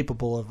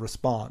incapable of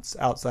response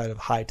outside of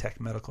high-tech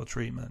medical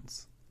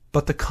treatments.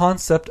 But the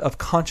concept of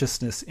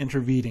consciousness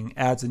intervening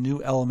adds a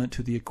new element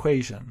to the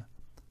equation,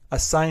 a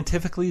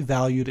scientifically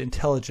valued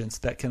intelligence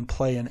that can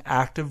play an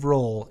active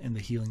role in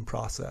the healing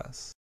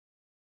process.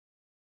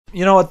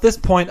 At this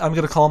point, I'm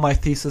going to call my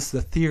thesis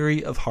the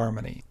theory of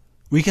harmony.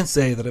 We can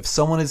say that if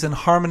someone is in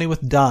harmony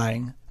with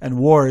dying, and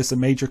war is a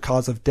major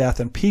cause of death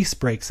and peace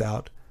breaks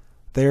out,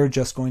 they are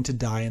just going to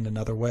die in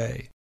another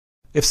way.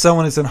 If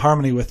someone is in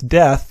harmony with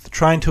death,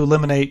 trying to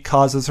eliminate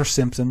causes or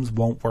symptoms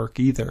won't work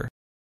either.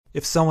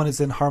 If someone is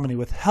in harmony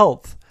with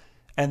health,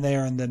 and they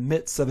are in the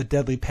midst of a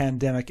deadly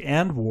pandemic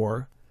and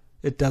war,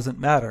 it doesn't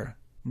matter.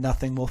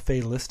 Nothing will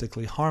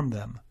fatalistically harm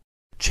them.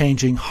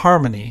 Changing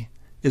harmony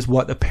is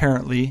what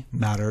apparently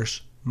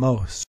matters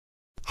most.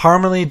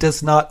 Harmony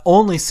does not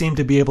only seem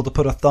to be able to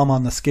put a thumb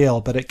on the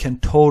scale, but it can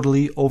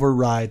totally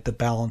override the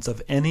balance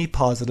of any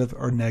positive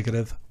or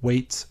negative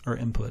weights or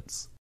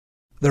inputs.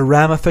 The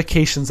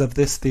ramifications of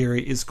this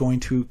theory is going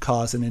to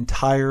cause an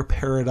entire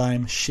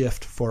paradigm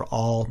shift for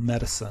all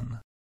medicine.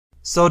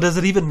 So does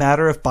it even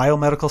matter if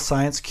biomedical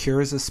science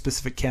cures a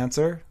specific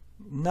cancer?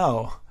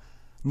 No.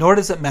 Nor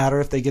does it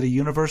matter if they get a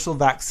universal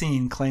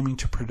vaccine claiming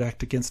to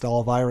protect against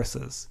all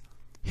viruses.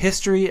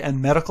 History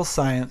and medical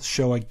science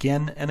show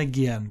again and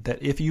again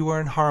that if you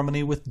are in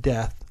harmony with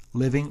death,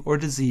 living or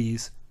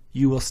disease,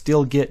 you will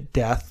still get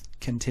death,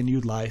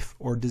 continued life,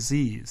 or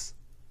disease.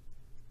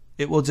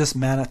 It will just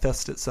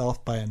manifest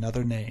itself by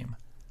another name.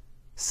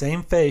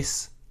 Same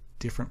face,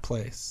 different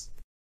place.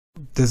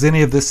 Does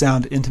any of this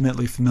sound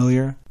intimately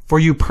familiar? For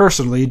you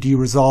personally, do you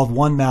resolve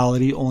one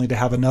malady only to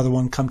have another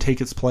one come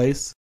take its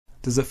place?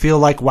 Does it feel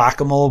like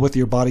whack-a-mole with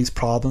your body's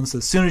problems?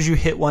 As soon as you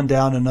hit one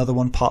down, another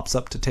one pops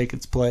up to take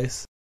its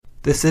place?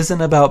 This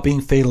isn't about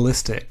being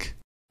fatalistic,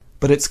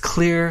 but it's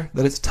clear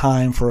that it's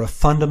time for a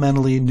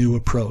fundamentally new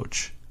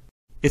approach.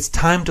 It's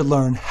time to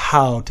learn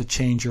how to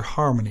change your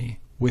harmony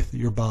with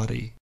your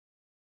body.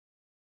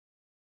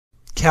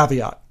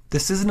 Caveat: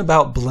 this isn't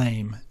about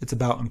blame, it's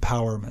about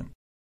empowerment.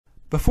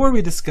 Before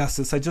we discuss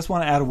this, I just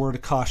want to add a word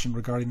of caution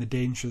regarding the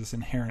dangers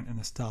inherent in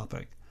this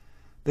topic.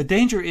 The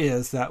danger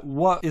is that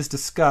what is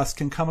discussed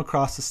can come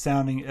across as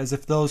sounding as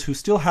if those who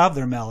still have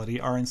their malady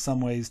are in some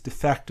ways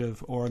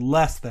defective or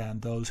less than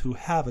those who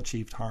have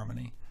achieved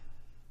harmony.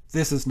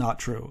 This is not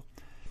true.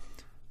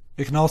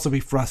 It can also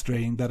be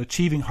frustrating that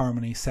achieving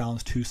harmony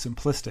sounds too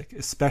simplistic,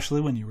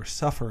 especially when you are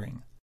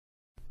suffering.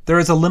 There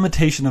is a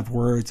limitation of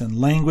words, and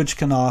language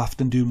can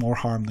often do more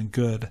harm than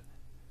good.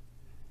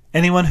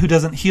 Anyone who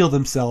doesn't heal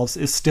themselves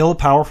is still a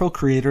powerful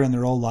creator in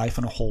their own life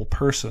and a whole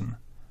person.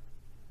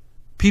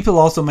 People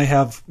also may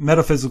have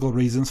metaphysical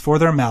reasons for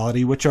their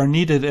malady which are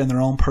needed in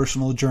their own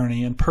personal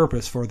journey and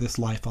purpose for this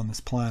life on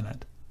this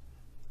planet.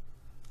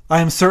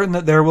 I am certain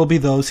that there will be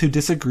those who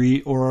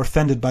disagree or are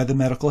offended by the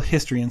medical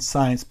history and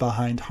science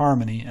behind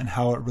harmony and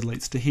how it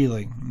relates to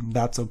healing.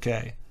 That's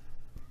okay.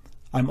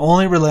 I'm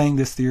only relaying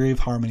this theory of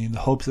harmony in the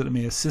hopes that it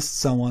may assist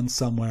someone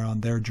somewhere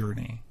on their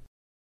journey.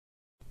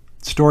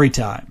 Story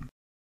time.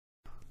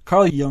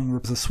 Carl Jung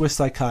was a Swiss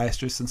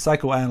psychiatrist and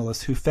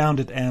psychoanalyst who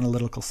founded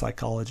analytical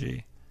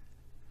psychology.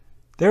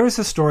 There is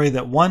a story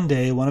that one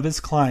day one of his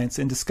clients,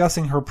 in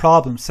discussing her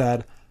problem,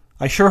 said,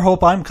 "I sure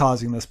hope I'm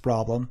causing this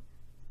problem."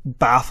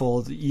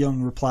 Baffled,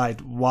 Jung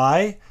replied,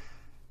 "Why?"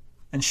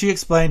 And she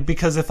explained,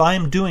 "Because if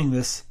I'm doing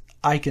this,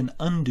 I can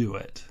undo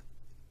it."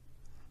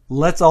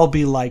 Let's all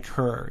be like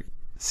her.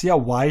 See how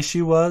wise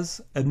she was?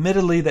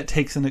 Admittedly, that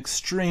takes an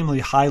extremely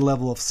high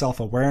level of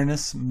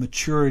self-awareness,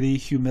 maturity,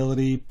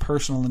 humility,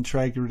 personal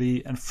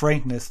integrity, and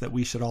frankness that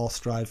we should all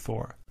strive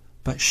for.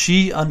 But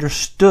she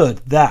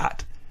understood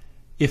that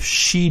if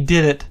she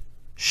did it,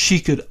 she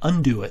could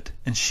undo it,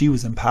 and she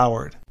was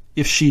empowered.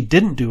 If she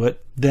didn't do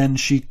it, then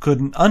she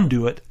couldn't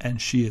undo it,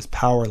 and she is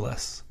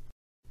powerless.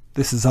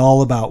 This is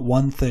all about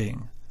one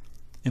thing: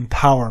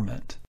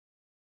 empowerment.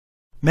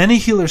 Many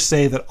healers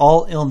say that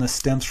all illness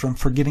stems from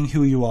forgetting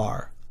who you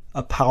are,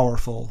 a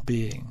powerful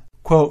being.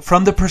 Quote,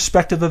 "From the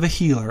perspective of a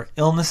healer,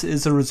 illness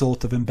is a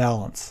result of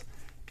imbalance.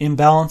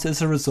 Imbalance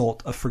is a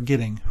result of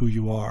forgetting who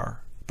you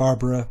are."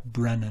 Barbara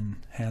Brennan,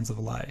 Hands of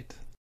Light.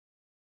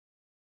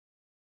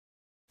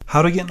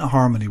 How to get in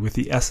harmony with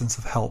the essence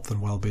of health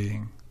and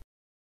well-being.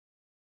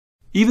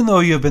 Even though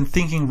you have been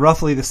thinking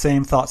roughly the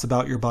same thoughts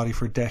about your body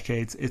for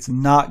decades, it's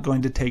not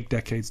going to take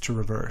decades to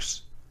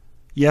reverse.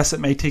 Yes, it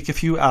may take a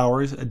few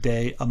hours, a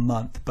day, a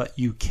month, but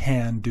you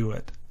can do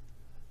it.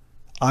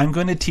 I'm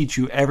going to teach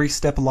you every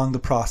step along the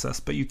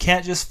process, but you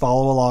can't just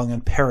follow along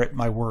and parrot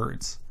my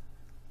words.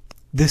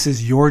 This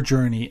is your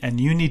journey, and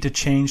you need to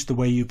change the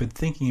way you've been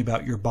thinking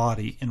about your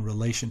body in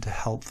relation to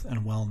health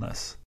and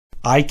wellness.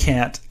 I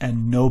can't,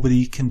 and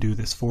nobody can do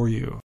this for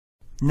you.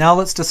 Now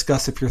let's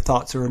discuss if your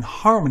thoughts are in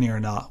harmony or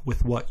not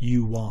with what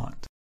you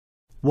want.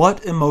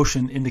 What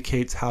emotion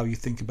indicates how you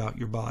think about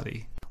your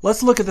body?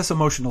 Let's look at this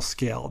emotional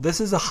scale. This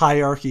is a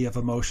hierarchy of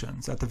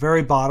emotions. At the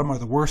very bottom are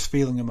the worst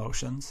feeling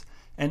emotions,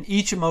 and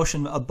each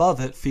emotion above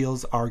it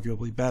feels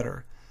arguably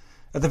better.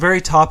 At the very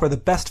top are the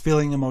best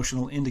feeling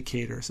emotional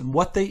indicators, and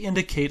what they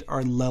indicate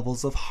are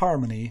levels of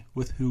harmony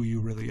with who you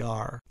really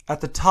are.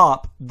 At the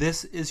top,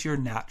 this is your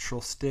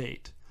natural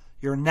state.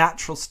 Your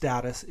natural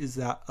status is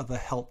that of a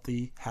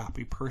healthy,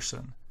 happy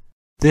person.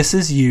 This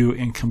is you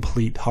in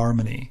complete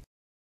harmony.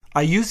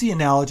 I use the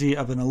analogy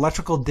of an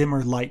electrical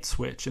dimmer light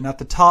switch, and at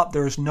the top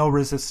there is no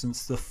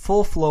resistance. The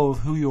full flow of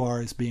who you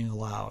are is being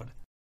allowed.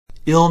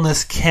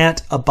 Illness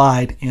can't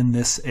abide in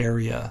this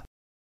area.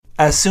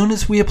 As soon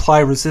as we apply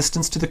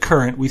resistance to the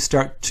current, we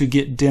start to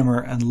get dimmer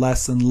and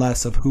less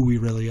of who we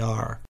really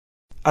are.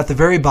 At the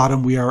very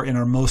bottom, we are in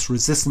our most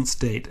resistant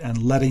state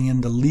and letting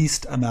in the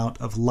least amount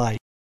of light.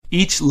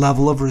 Each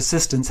level of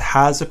resistance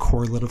has a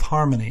correlate of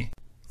harmony.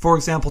 For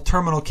example,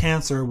 terminal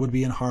cancer would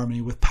be in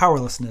harmony with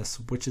powerlessness,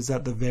 which is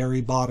at the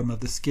very bottom of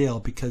the scale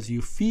because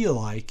you feel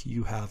like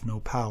you have no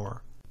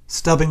power.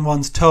 Stubbing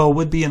one's toe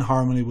would be in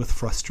harmony with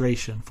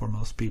frustration for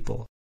most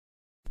people.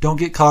 Don't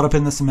get caught up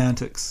in the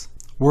semantics.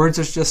 Words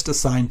are just a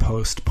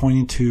signpost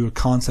pointing to a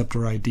concept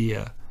or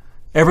idea.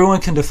 Everyone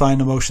can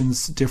define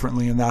emotions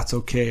differently, and that's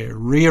okay.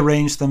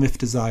 Rearrange them if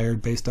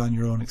desired based on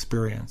your own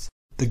experience.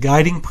 The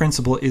guiding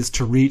principle is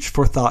to reach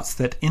for thoughts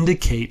that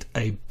indicate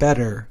a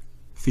better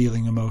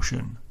feeling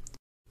emotion.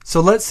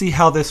 So let's see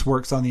how this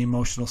works on the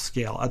emotional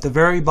scale. At the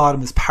very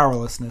bottom is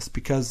powerlessness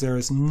because there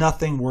is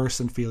nothing worse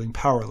than feeling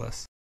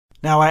powerless.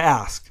 Now I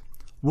ask,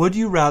 would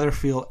you rather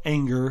feel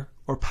anger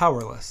or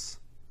powerless?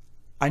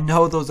 I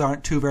know those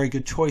aren't two very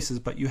good choices,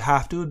 but you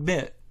have to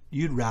admit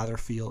you'd rather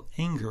feel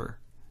anger.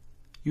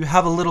 You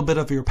have a little bit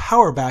of your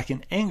power back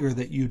in anger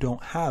that you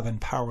don't have in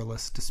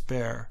powerless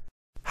despair.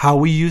 How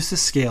we use the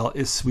scale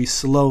is we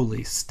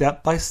slowly,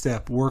 step by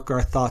step, work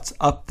our thoughts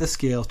up the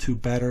scale to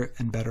better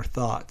and better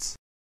thoughts.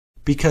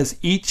 Because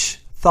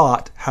each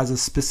thought has a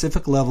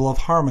specific level of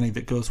harmony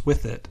that goes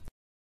with it.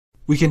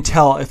 We can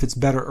tell if it's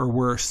better or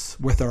worse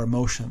with our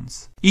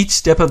emotions. Each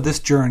step of this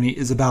journey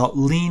is about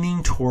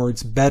leaning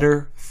towards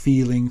better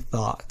feeling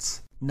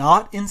thoughts.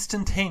 Not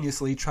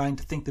instantaneously trying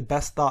to think the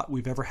best thought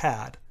we've ever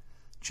had.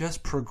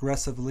 Just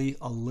progressively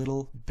a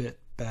little bit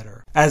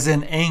better. As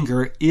in,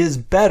 anger is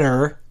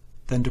better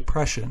than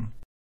depression.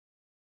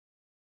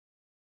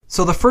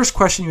 So the first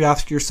question you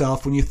ask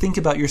yourself when you think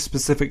about your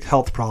specific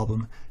health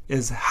problem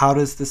is, how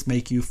does this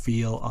make you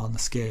feel on the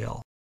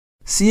scale?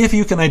 See if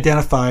you can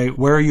identify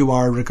where you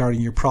are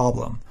regarding your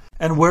problem.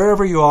 And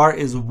wherever you are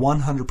is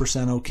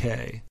 100%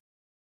 okay.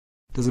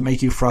 Does it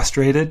make you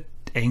frustrated,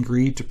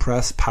 angry,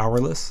 depressed,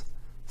 powerless?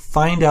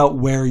 Find out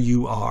where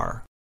you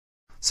are.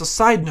 So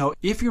side note,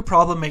 if your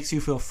problem makes you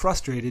feel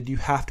frustrated, you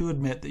have to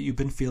admit that you've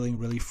been feeling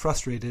really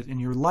frustrated in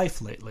your life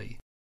lately.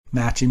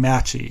 Matchy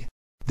matchy.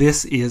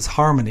 This is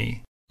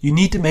harmony. You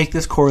need to make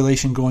this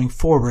correlation going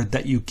forward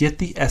that you get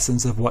the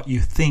essence of what you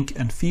think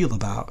and feel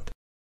about.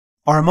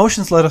 Our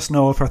emotions let us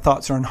know if our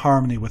thoughts are in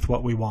harmony with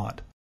what we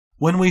want.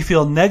 When we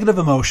feel negative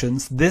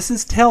emotions, this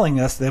is telling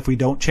us that if we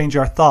don't change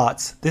our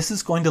thoughts, this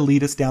is going to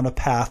lead us down a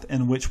path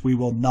in which we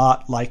will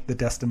not like the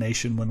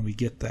destination when we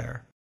get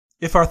there.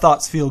 If our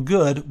thoughts feel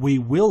good, we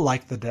will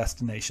like the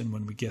destination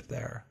when we get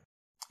there.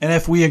 And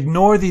if we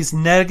ignore these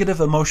negative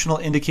emotional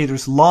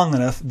indicators long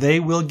enough, they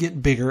will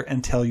get bigger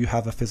until you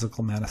have a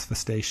physical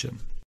manifestation.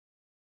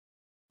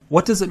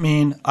 What does it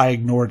mean, I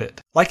ignored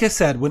it? Like I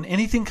said, when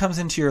anything comes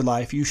into your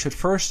life, you should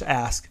first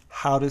ask,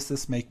 how does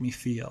this make me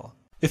feel?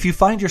 If you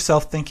find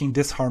yourself thinking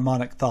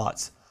disharmonic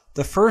thoughts,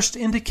 the first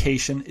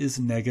indication is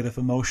negative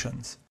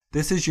emotions.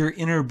 This is your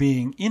inner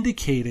being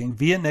indicating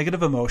via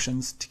negative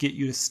emotions to get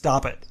you to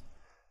stop it.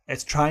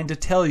 It's trying to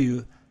tell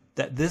you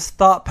that this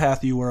thought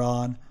path you are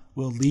on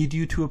will lead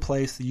you to a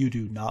place that you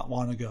do not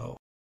want to go.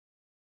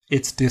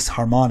 It's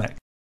disharmonic.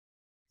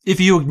 If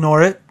you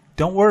ignore it,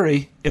 don't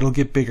worry, it'll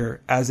get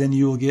bigger, as in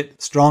you will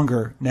get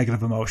stronger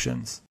negative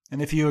emotions.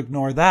 And if you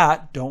ignore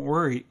that, don't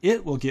worry,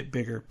 it will get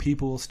bigger.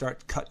 People will start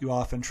to cut you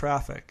off in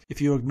traffic.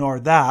 If you ignore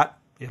that,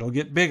 it'll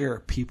get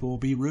bigger. People will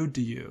be rude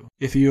to you.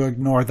 If you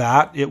ignore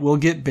that, it will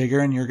get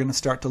bigger and you're going to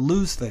start to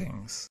lose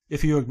things.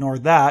 If you ignore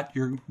that,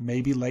 you're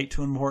maybe late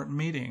to important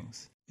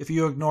meetings. If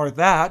you ignore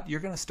that, you're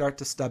going to start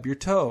to stub your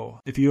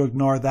toe. If you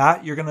ignore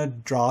that, you're going to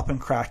drop and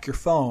crack your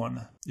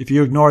phone. If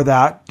you ignore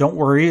that, don't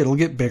worry, it'll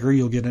get bigger,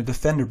 you'll get into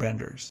fender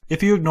benders.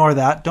 If you ignore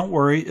that, don't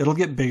worry, it'll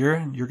get bigger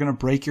and you're going to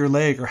break your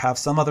leg or have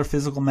some other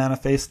physical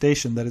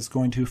manifestation that is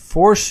going to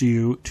force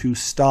you to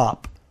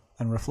stop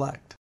and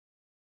reflect.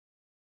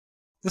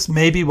 This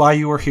may be why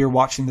you are here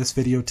watching this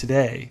video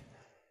today.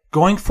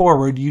 Going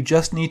forward, you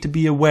just need to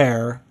be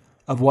aware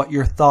of what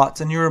your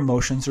thoughts and your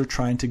emotions are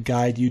trying to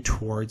guide you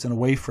towards and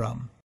away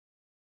from.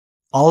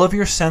 All of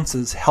your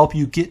senses help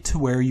you get to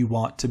where you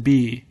want to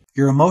be.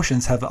 Your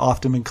emotions have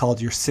often been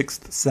called your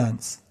sixth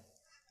sense.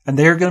 And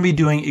they are going to be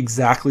doing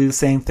exactly the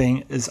same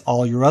thing as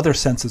all your other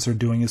senses are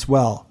doing as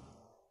well,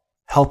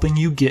 helping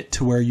you get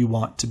to where you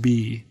want to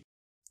be.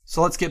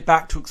 So let's get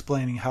back to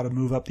explaining how to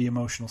move up the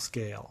emotional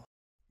scale.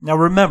 Now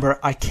remember,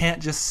 I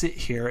can't just sit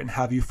here and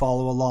have you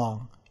follow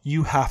along.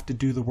 You have to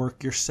do the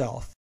work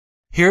yourself.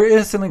 Here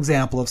is an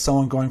example of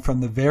someone going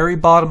from the very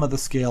bottom of the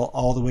scale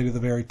all the way to the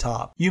very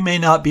top. You may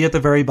not be at the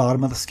very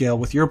bottom of the scale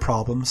with your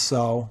problems,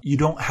 so you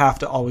don't have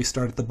to always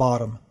start at the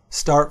bottom.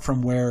 Start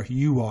from where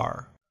you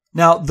are.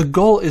 Now, the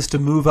goal is to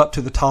move up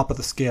to the top of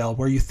the scale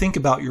where you think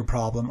about your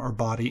problem or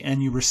body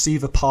and you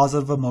receive a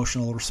positive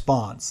emotional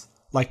response,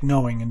 like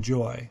knowing and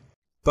joy.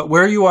 But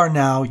where you are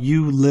now,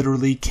 you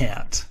literally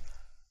can't.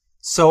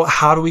 So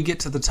how do we get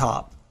to the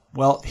top?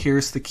 Well,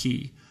 here's the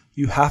key.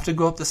 You have to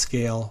go up the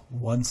scale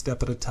one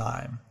step at a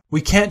time.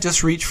 We can't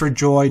just reach for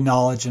joy,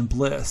 knowledge, and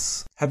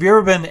bliss. Have you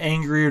ever been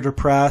angry or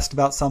depressed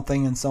about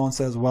something and someone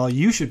says, well,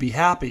 you should be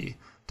happy?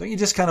 Don't you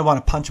just kind of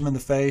want to punch them in the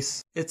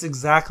face? It's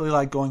exactly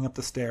like going up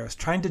the stairs.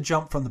 Trying to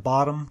jump from the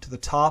bottom to the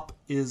top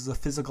is a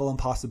physical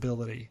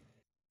impossibility.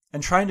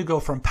 And trying to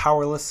go from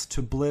powerless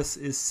to bliss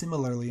is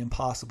similarly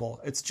impossible.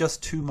 It's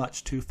just too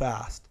much too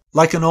fast.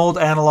 Like an old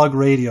analog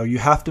radio, you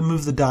have to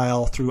move the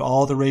dial through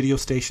all the radio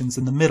stations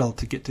in the middle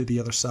to get to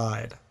the other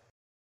side.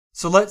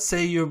 So let's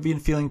say you've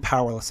been feeling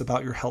powerless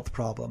about your health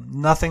problem.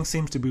 Nothing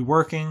seems to be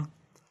working.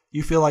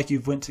 You feel like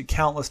you've went to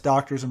countless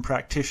doctors and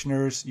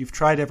practitioners. You've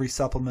tried every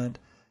supplement.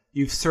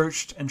 You've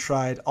searched and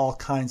tried all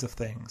kinds of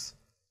things.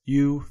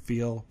 You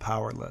feel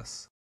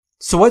powerless.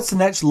 So what's the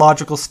next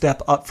logical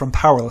step up from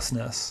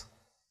powerlessness?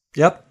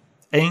 Yep,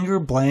 anger,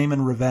 blame,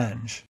 and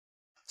revenge.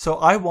 So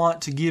I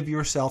want to give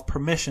yourself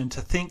permission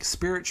to think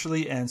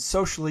spiritually and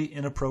socially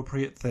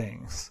inappropriate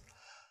things.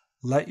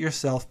 Let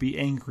yourself be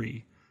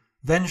angry.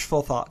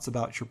 Vengeful thoughts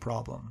about your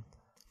problem.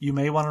 You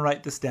may want to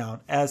write this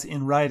down, as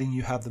in writing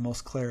you have the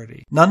most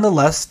clarity.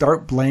 Nonetheless,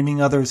 start blaming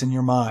others in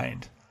your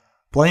mind.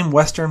 Blame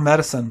Western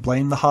medicine,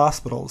 blame the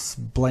hospitals,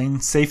 blame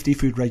safety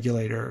food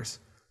regulators,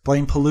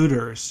 blame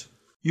polluters.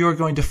 You are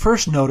going to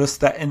first notice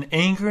that in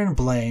anger and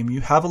blame, you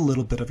have a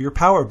little bit of your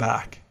power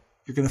back.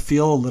 You're going to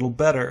feel a little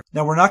better.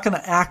 Now, we're not going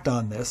to act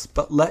on this,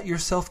 but let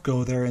yourself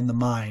go there in the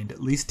mind,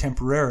 at least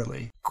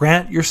temporarily.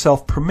 Grant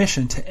yourself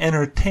permission to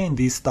entertain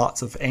these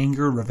thoughts of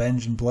anger,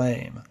 revenge, and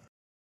blame.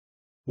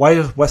 Why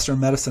does Western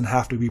medicine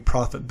have to be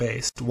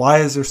profit-based?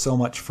 Why is there so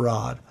much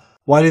fraud?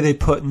 Why do they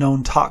put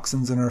known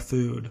toxins in our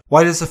food?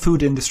 Why does the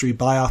food industry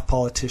buy off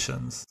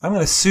politicians? I'm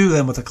going to sue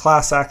them with a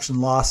class action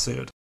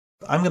lawsuit.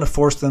 I'm going to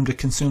force them to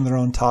consume their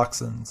own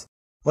toxins.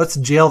 Let's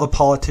jail the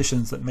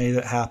politicians that made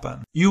it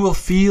happen. You will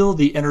feel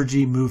the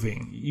energy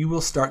moving. You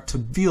will start to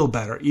feel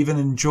better, even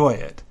enjoy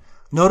it.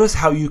 Notice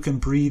how you can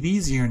breathe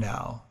easier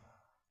now.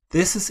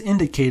 This is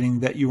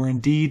indicating that you are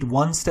indeed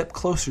one step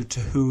closer to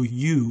who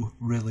you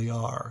really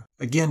are.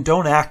 Again,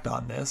 don't act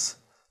on this,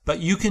 but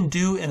you can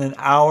do in an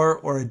hour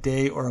or a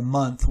day or a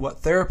month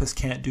what therapists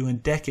can't do in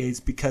decades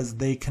because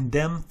they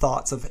condemn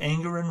thoughts of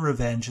anger and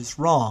revenge as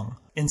wrong,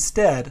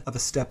 instead of a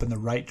step in the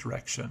right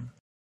direction.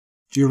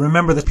 Do you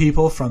remember the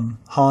people from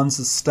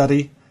Hans's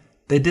study?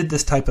 They did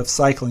this type of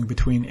cycling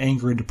between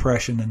anger and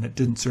depression, and it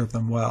didn't serve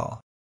them well.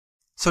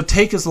 So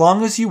take as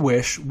long as you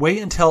wish, wait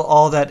until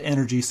all that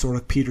energy sort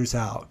of peters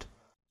out.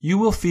 You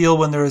will feel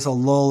when there is a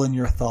lull in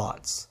your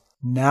thoughts.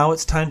 Now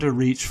it's time to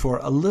reach for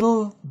a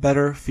little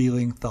better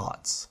feeling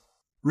thoughts.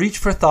 Reach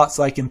for thoughts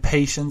like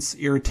impatience,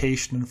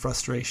 irritation, and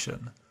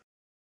frustration.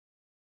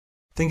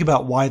 Think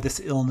about why this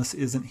illness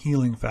isn't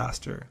healing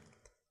faster.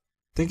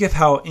 Think of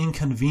how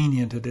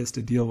inconvenient it is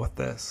to deal with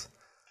this.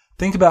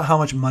 Think about how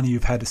much money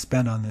you've had to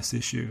spend on this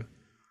issue.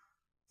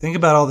 Think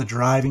about all the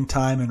driving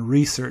time and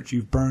research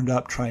you've burned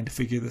up trying to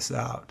figure this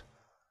out.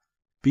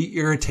 Be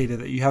irritated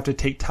that you have to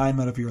take time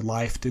out of your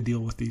life to deal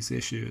with these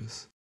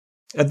issues.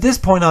 At this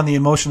point on the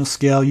emotional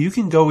scale, you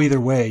can go either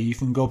way. You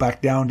can go back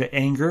down to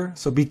anger,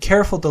 so be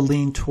careful to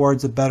lean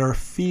towards a better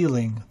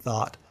feeling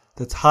thought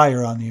that's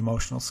higher on the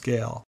emotional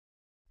scale.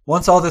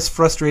 Once all this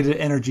frustrated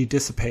energy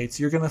dissipates,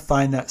 you're going to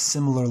find that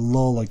similar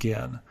lull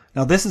again.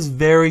 Now this is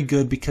very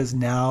good because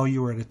now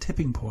you are at a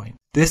tipping point.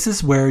 This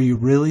is where you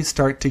really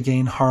start to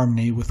gain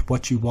harmony with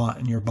what you want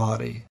in your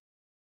body.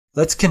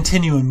 Let's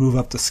continue and move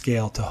up the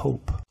scale to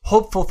hope.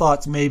 Hopeful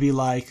thoughts may be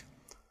like,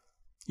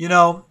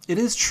 it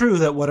is true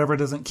that whatever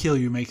doesn't kill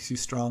you makes you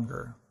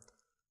stronger.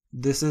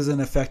 This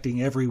isn't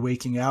affecting every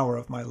waking hour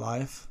of my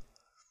life.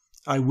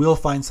 I will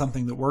find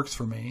something that works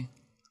for me.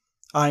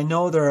 I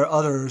know there are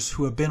others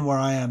who have been where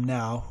I am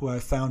now who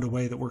have found a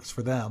way that works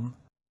for them.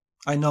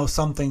 I know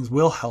some things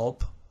will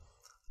help.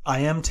 I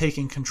am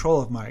taking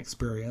control of my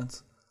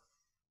experience.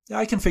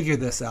 I can figure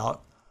this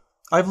out.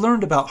 I've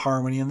learned about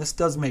harmony and this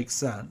does make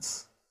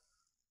sense.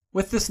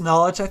 With this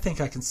knowledge, I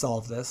think I can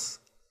solve this.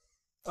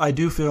 I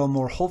do feel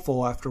more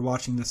hopeful after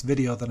watching this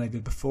video than I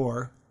did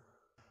before.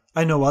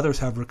 I know others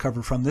have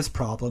recovered from this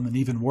problem and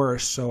even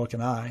worse, so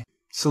can I.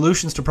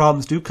 Solutions to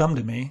problems do come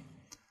to me.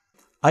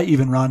 I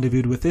even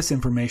rendezvoused with this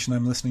information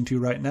I'm listening to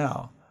right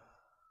now.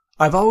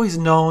 I've always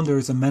known there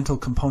is a mental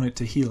component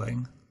to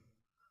healing.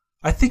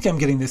 I think I'm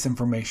getting this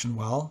information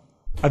well.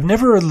 I've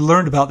never really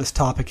learned about this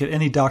topic at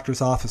any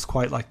doctor's office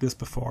quite like this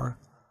before.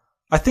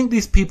 I think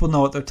these people know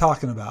what they're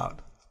talking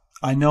about.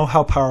 I know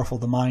how powerful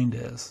the mind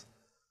is.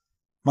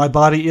 My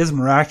body is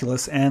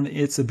miraculous and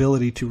its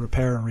ability to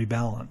repair and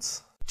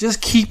rebalance.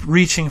 Just keep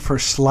reaching for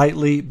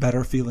slightly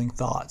better feeling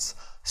thoughts.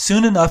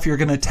 Soon enough, you're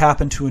going to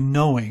tap into a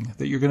knowing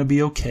that you're going to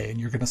be okay and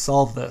you're going to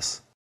solve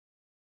this.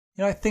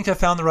 I think I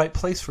found the right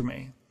place for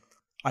me.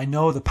 I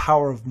know the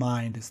power of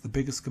mind is the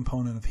biggest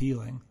component of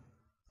healing.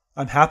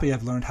 I'm happy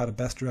I've learned how to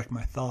best direct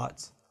my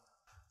thoughts.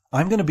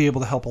 I'm going to be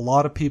able to help a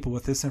lot of people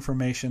with this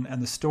information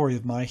and the story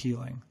of my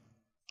healing.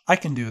 I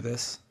can do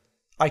this.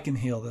 I can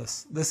heal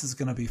this. This is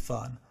going to be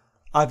fun.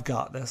 I've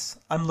got this.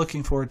 I'm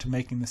looking forward to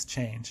making this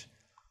change.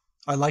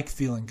 I like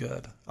feeling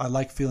good. I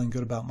like feeling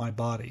good about my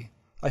body.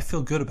 I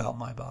feel good about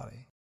my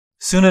body.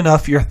 Soon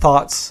enough, your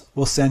thoughts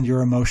will send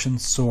your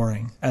emotions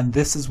soaring, and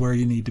this is where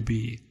you need to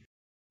be.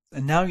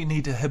 And now you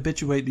need to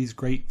habituate these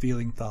great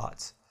feeling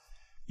thoughts.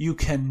 You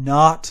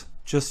cannot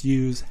just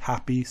use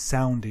happy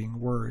sounding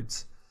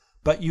words,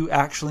 but you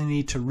actually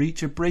need to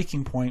reach a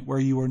breaking point where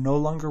you are no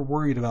longer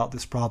worried about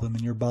this problem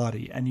in your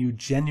body, and you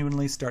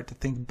genuinely start to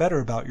think better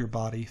about your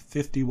body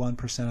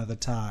 51% of the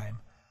time.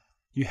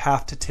 You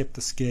have to tip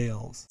the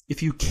scales.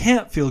 If you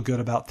can't feel good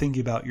about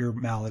thinking about your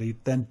malady,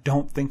 then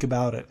don't think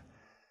about it.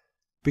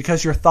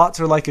 Because your thoughts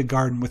are like a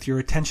garden with your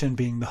attention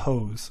being the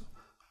hose.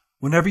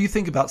 Whenever you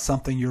think about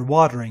something, you're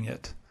watering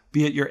it,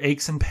 be it your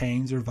aches and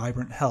pains or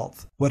vibrant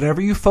health. Whatever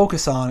you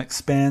focus on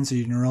expands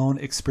in your own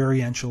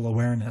experiential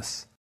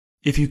awareness.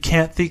 If you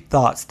can't think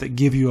thoughts that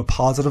give you a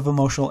positive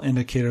emotional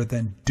indicator,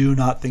 then do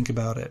not think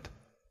about it.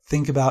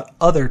 Think about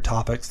other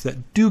topics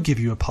that do give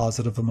you a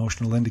positive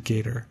emotional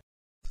indicator.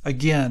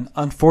 Again,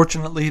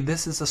 unfortunately,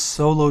 this is a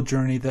solo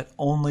journey that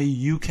only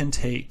you can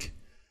take.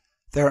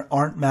 There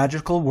aren't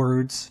magical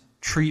words,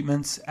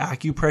 treatments,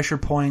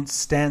 acupressure points,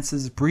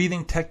 stances,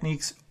 breathing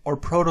techniques, or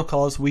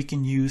protocols we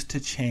can use to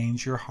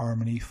change your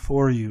harmony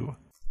for you.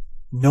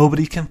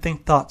 Nobody can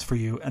think thoughts for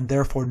you, and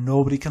therefore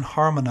nobody can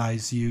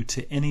harmonize you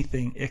to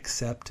anything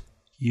except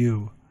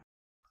you.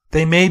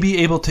 They may be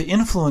able to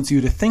influence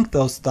you to think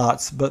those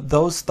thoughts, but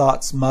those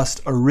thoughts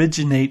must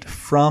originate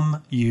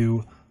from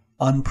you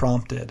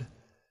unprompted.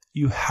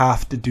 You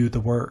have to do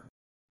the work.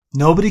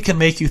 Nobody can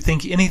make you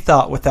think any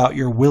thought without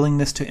your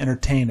willingness to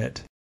entertain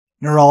it.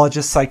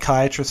 Neurologist,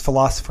 psychiatrist,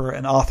 philosopher,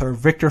 and author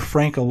Viktor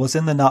Frankl was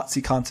in the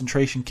Nazi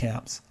concentration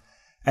camps,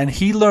 and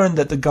he learned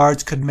that the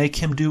guards could make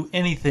him do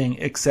anything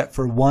except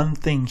for one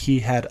thing he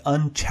had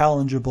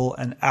unchallengeable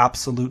and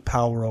absolute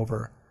power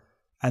over,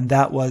 and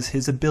that was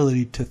his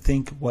ability to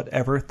think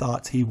whatever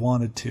thoughts he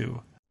wanted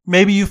to.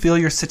 Maybe you feel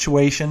your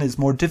situation is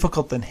more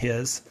difficult than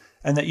his,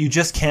 and that you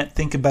just can't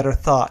think a better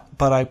thought,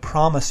 but I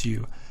promise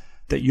you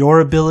that your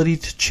ability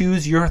to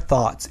choose your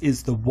thoughts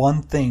is the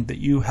one thing that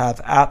you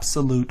have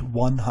absolute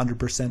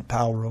 100%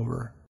 power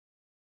over.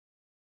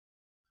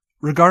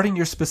 Regarding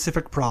your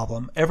specific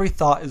problem, every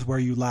thought is where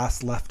you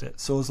last left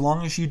it, so as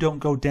long as you don't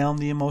go down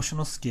the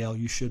emotional scale,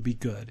 you should be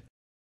good.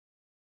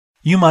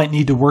 You might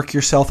need to work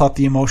yourself up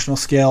the emotional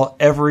scale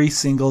every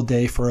single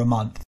day for a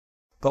month.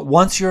 But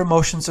once your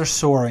emotions are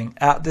soaring,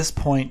 at this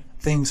point,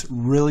 things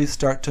really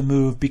start to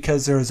move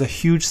because there is a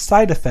huge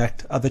side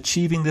effect of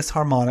achieving this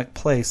harmonic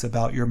place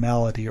about your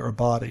malady or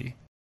body.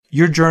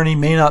 Your journey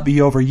may not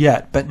be over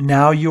yet, but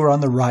now you are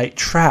on the right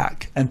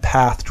track and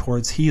path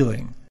towards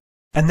healing.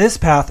 And this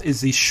path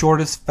is the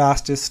shortest,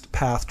 fastest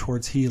path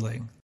towards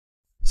healing.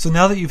 So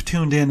now that you've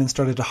tuned in and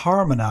started to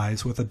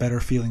harmonize with a better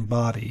feeling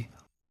body,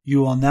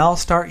 you will now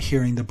start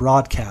hearing the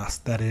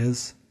broadcast that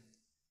is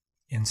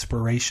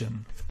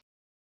inspiration.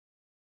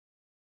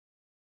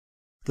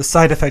 The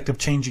side effect of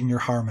changing your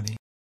harmony.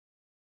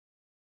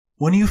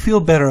 When you feel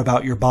better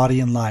about your body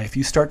and life,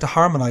 you start to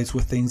harmonize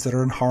with things that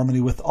are in harmony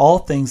with all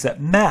things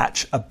that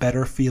match a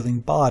better feeling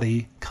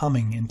body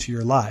coming into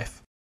your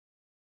life.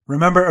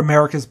 Remember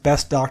America's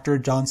best doctor,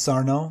 John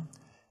Sarno?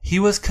 He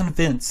was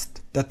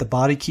convinced that the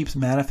body keeps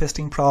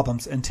manifesting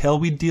problems until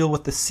we deal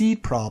with the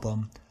seed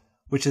problem,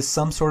 which is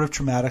some sort of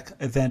traumatic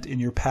event in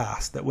your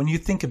past, that when you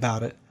think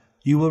about it,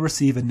 you will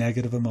receive a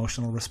negative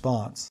emotional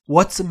response.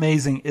 What's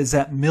amazing is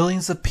that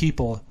millions of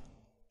people,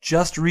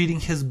 just reading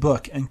his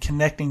book and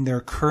connecting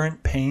their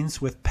current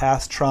pains with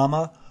past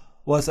trauma,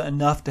 was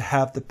enough to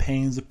have the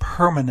pains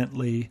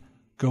permanently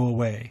go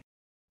away.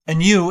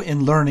 And you,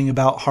 in learning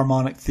about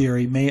harmonic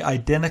theory, may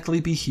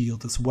identically be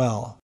healed as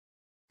well.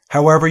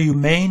 However, you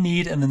may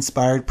need an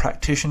inspired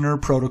practitioner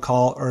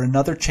protocol or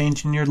another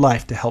change in your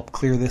life to help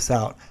clear this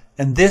out.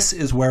 And this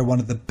is where one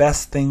of the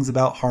best things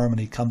about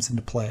harmony comes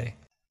into play.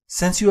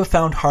 Since you have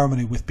found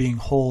harmony with being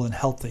whole and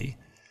healthy,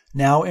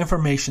 now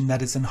information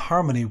that is in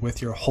harmony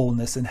with your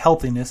wholeness and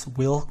healthiness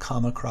will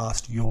come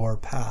across your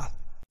path.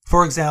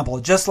 For example,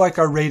 just like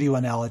our radio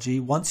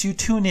analogy, once you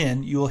tune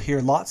in, you will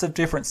hear lots of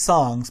different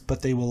songs,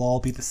 but they will all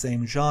be the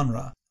same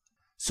genre.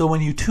 So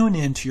when you tune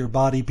in to your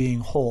body being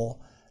whole,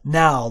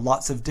 now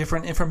lots of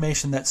different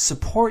information that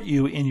support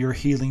you in your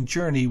healing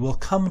journey will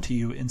come to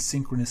you in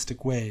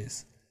synchronistic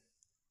ways.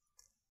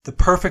 The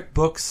perfect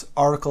books,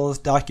 articles,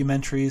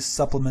 documentaries,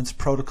 supplements,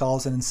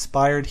 protocols, and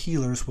inspired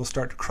healers will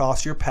start to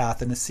cross your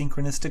path in a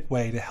synchronistic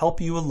way to help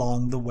you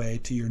along the way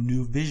to your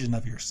new vision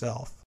of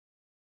yourself.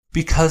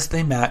 Because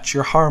they match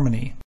your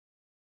harmony.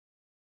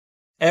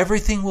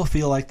 Everything will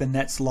feel like the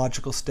next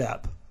logical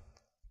step.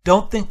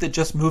 Don't think that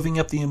just moving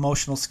up the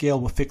emotional scale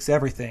will fix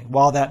everything.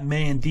 While that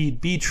may indeed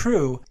be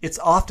true, it's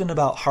often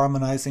about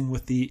harmonizing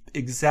with the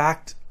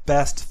exact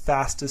best,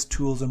 fastest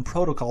tools and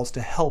protocols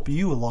to help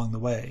you along the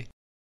way.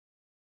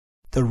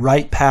 The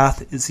right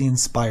path is the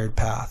inspired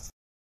path.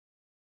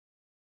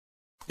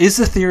 Is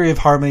the theory of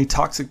harmony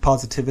toxic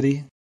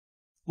positivity?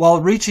 While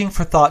reaching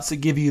for thoughts that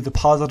give you the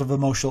positive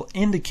emotional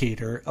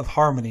indicator of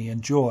harmony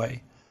and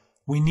joy,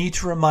 we need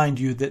to remind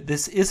you that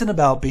this isn't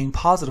about being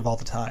positive all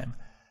the time.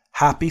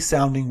 Happy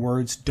sounding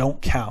words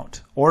don't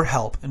count or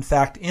help. In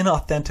fact,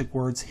 inauthentic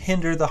words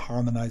hinder the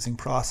harmonizing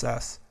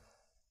process.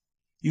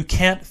 You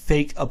can't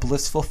fake a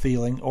blissful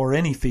feeling or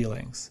any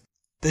feelings.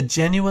 The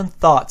genuine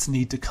thoughts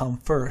need to come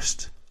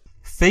first.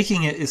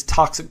 Faking it is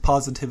toxic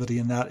positivity,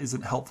 and that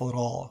isn't helpful at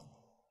all.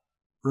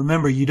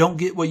 Remember, you don't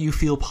get what you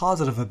feel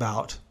positive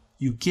about.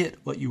 You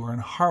get what you are in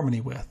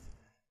harmony with.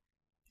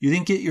 You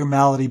didn't get your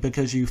malady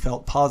because you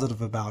felt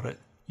positive about it.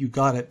 You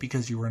got it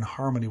because you were in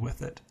harmony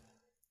with it.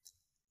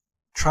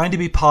 Trying to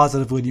be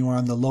positive when you are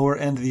on the lower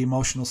end of the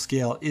emotional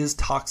scale is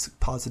toxic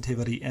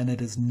positivity, and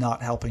it is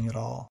not helping at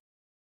all.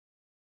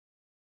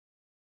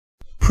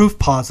 Proof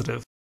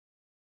positive.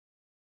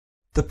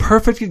 The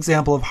perfect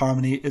example of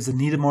harmony is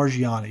Anita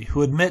Morgiani,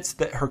 who admits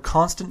that her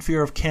constant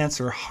fear of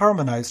cancer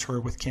harmonized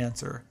her with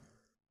cancer.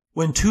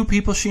 When two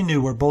people she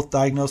knew were both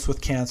diagnosed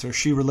with cancer,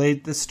 she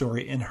relayed this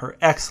story in her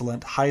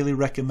excellent, highly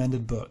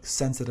recommended book,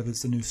 Sensitive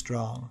is the New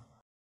Strong.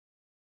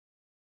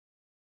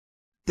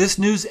 This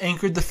news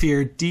anchored the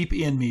fear deep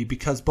in me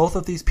because both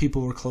of these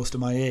people were close to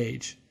my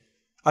age.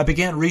 I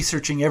began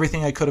researching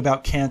everything I could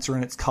about cancer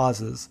and its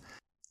causes.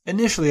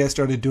 Initially, I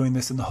started doing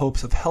this in the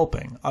hopes of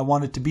helping. I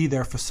wanted to be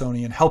there for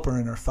Sony and help her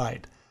in her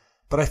fight.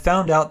 But I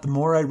found out the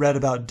more I read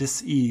about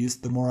dis-ease,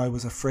 the more I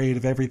was afraid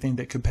of everything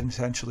that could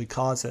potentially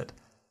cause it.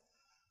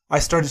 I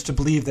started to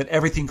believe that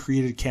everything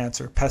created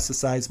cancer: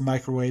 pesticides,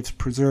 microwaves,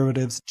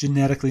 preservatives,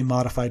 genetically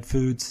modified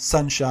foods,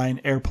 sunshine,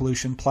 air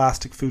pollution,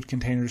 plastic food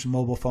containers,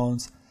 mobile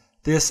phones.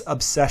 This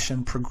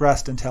obsession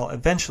progressed until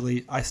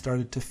eventually I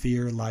started to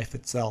fear life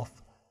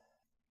itself.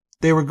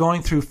 They were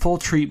going through full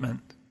treatment: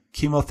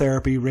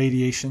 chemotherapy,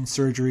 radiation,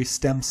 surgery,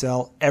 stem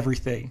cell,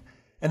 everything.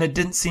 And it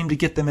didn't seem to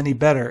get them any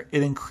better.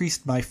 It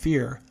increased my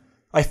fear.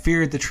 I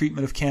feared the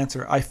treatment of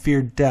cancer. I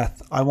feared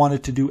death. I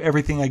wanted to do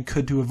everything I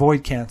could to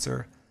avoid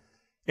cancer.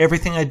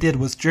 Everything I did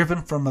was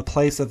driven from a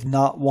place of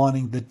not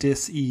wanting the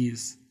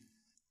dis-ease.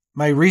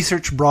 My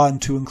research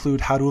broadened to include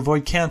how to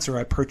avoid cancer.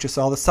 I purchased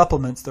all the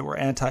supplements that were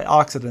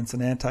antioxidants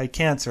and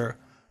anti-cancer: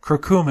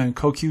 curcumin,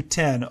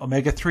 CoQ10,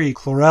 omega-3,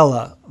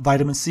 chlorella,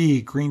 vitamin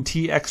C, green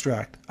tea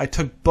extract. I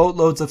took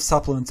boatloads of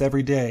supplements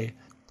every day.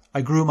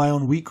 I grew my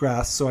own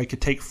wheatgrass so I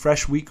could take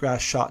fresh wheatgrass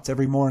shots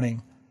every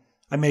morning.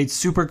 I made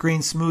super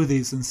green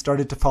smoothies and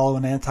started to follow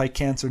an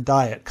anti-cancer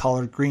diet: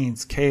 collard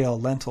greens, kale,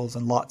 lentils,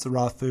 and lots of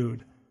raw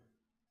food.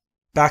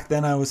 Back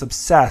then I was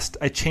obsessed.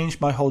 I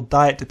changed my whole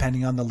diet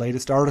depending on the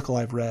latest article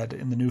I've read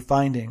in the new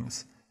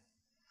findings.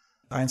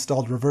 I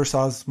installed reverse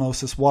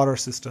osmosis water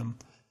system.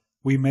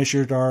 We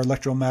measured our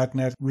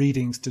electromagnetic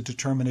readings to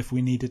determine if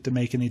we needed to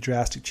make any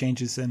drastic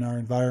changes in our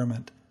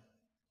environment.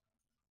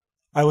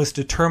 I was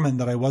determined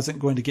that I wasn't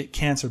going to get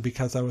cancer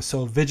because I was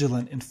so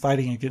vigilant in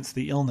fighting against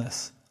the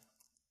illness.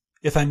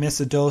 If I missed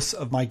a dose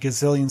of my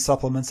gazillion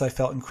supplements, I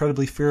felt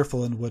incredibly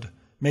fearful and would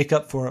make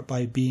up for it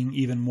by being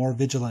even more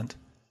vigilant.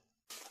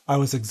 I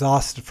was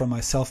exhausted from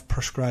my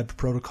self-prescribed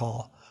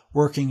protocol.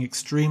 Working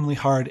extremely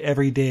hard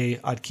every day,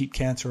 I'd keep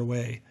cancer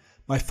away.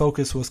 My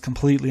focus was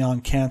completely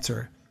on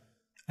cancer.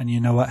 And you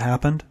know what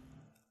happened?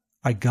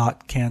 I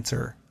got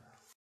cancer.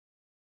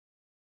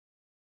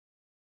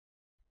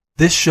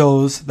 This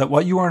shows that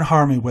what you are in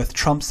harmony with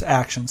trumps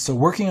action, so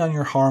working on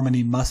your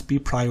harmony must be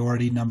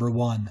priority number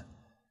one.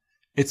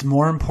 It's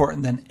more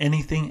important than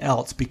anything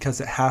else because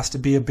it has to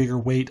be a bigger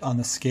weight on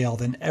the scale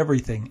than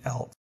everything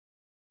else.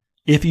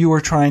 If you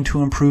are trying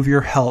to improve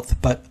your health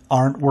but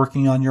aren't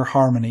working on your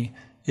harmony,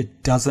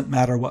 it doesn't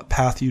matter what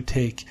path you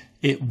take,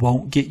 it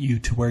won't get you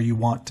to where you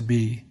want to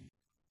be.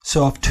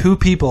 So if two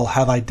people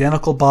have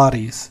identical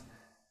bodies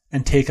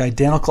and take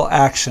identical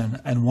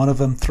action and one of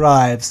them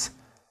thrives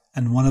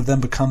and one of them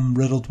becomes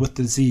riddled with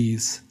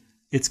disease,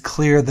 it's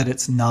clear that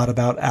it's not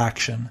about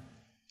action,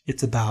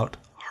 it's about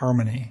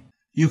harmony.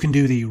 You can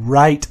do the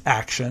right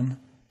action,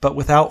 but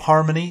without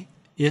harmony,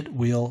 it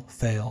will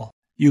fail.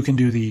 You can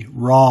do the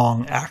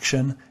wrong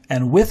action,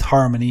 and with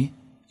harmony,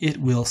 it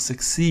will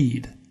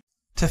succeed.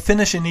 To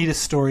finish Anita's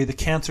story, the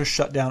cancer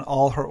shut down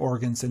all her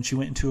organs and she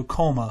went into a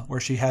coma where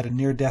she had a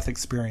near-death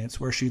experience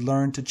where she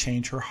learned to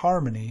change her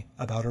harmony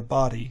about her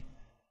body.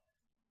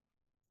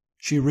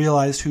 She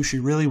realized who she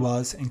really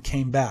was and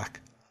came back.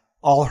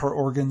 All her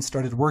organs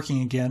started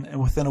working again, and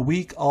within a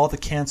week all the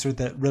cancer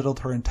that riddled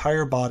her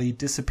entire body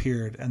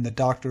disappeared and the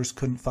doctors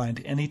couldn't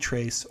find any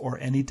trace or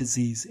any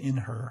disease in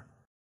her.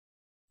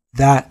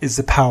 That is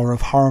the power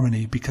of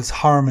harmony, because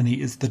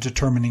harmony is the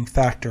determining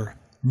factor,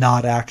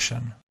 not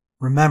action.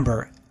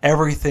 Remember,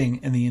 everything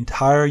in the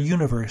entire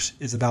universe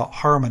is about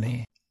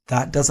harmony.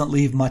 That doesn't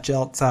leave much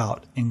else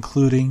out,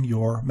 including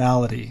your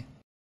malady.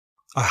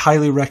 I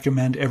highly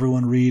recommend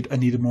everyone read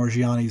Anita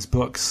Morgiani's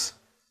books,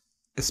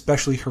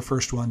 especially her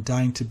first one,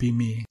 Dying to Be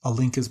Me. A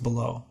link is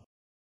below.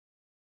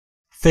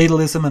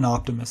 Fatalism and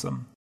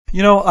optimism.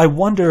 I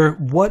wonder,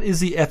 what is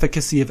the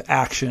efficacy of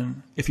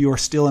action if you are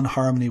still in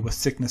harmony with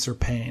sickness or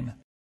pain?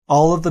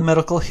 All of the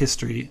medical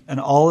history and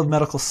all of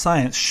medical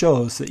science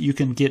shows that you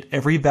can get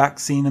every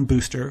vaccine and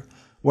booster,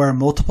 wear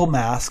multiple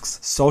masks,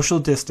 social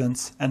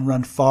distance, and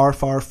run far,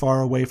 far,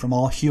 far away from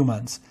all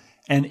humans.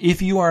 And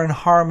if you are in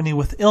harmony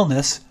with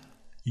illness,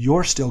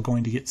 you're still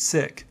going to get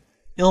sick.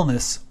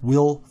 Illness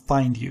will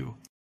find you.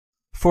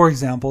 For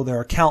example, there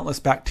are countless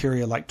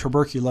bacteria like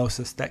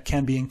tuberculosis that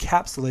can be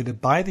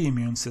encapsulated by the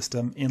immune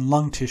system in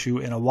lung tissue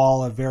in a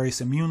wall of various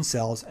immune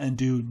cells and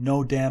do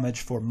no damage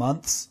for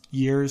months,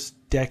 years,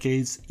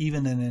 decades,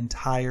 even an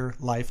entire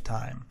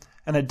lifetime.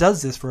 And it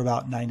does this for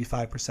about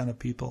 95% of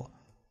people.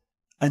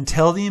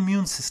 Until the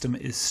immune system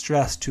is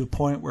stressed to a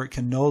point where it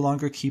can no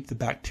longer keep the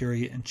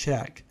bacteria in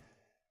check,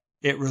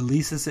 it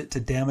releases it to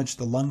damage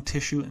the lung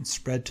tissue and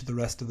spread to the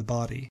rest of the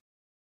body.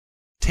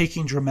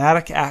 Taking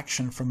dramatic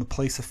action from a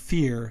place of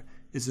fear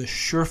is a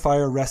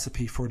surefire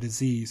recipe for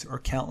disease or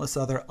countless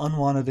other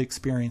unwanted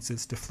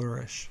experiences to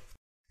flourish.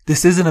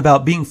 This isn't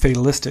about being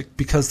fatalistic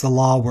because the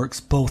law works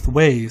both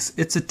ways.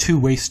 It's a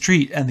two-way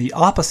street, and the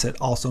opposite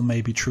also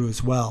may be true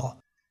as well.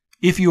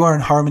 If you are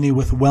in harmony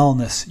with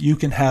wellness, you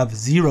can have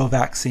 0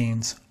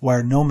 vaccines,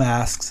 wear no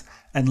masks,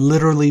 and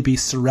literally be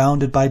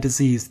surrounded by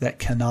disease that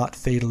cannot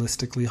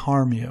fatalistically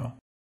harm you.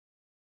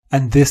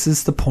 And this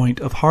is the point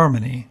of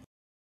harmony.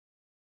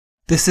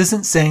 This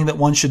isn't saying that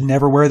one should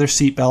never wear their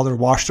seatbelt or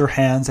wash their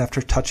hands after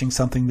touching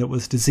something that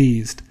was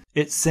diseased.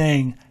 It's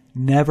saying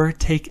never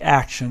take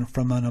action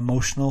from an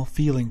emotional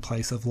feeling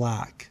place of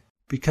lack.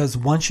 Because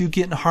once you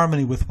get in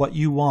harmony with what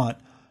you want,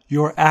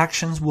 your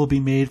actions will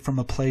be made from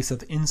a place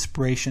of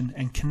inspiration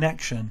and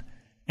connection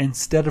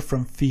instead of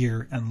from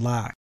fear and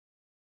lack.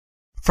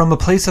 From a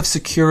place of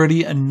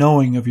security and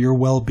knowing of your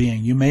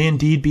well-being, you may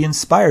indeed be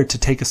inspired to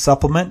take a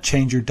supplement,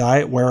 change your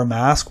diet, wear a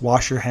mask,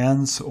 wash your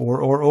hands,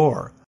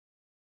 or.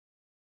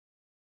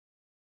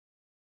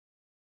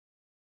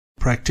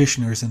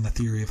 Practitioners in the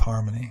theory of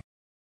harmony.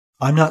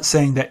 I'm not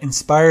saying that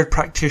inspired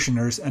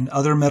practitioners and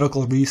other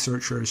medical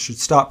researchers should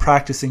stop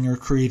practicing or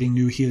creating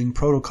new healing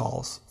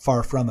protocols.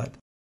 Far from it.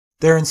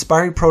 Their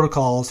inspired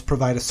protocols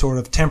provide a sort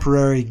of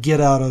temporary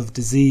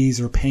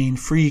get-out-of-disease or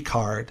pain-free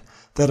card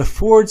that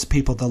affords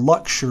people the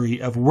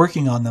luxury of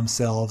working on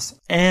themselves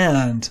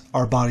and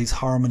our body's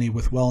harmony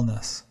with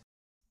wellness.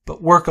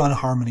 But work on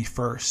harmony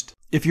first.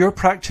 If your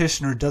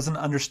practitioner doesn't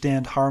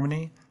understand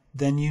harmony,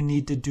 then you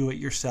need to do it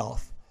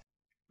yourself.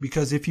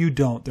 Because if you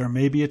don't, there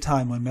may be a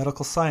time when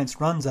medical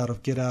science runs out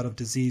of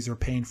get-out-of-disease or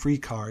pain-free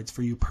cards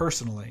for you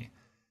personally.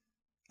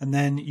 And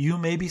then you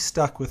may be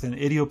stuck with an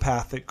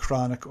idiopathic,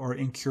 chronic, or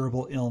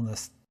incurable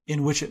illness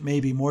in which it may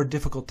be more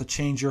difficult to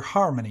change your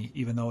harmony,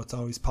 even though it's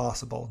always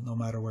possible, no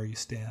matter where you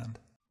stand.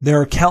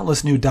 There are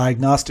countless new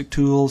diagnostic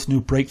tools,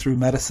 new breakthrough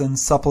medicines,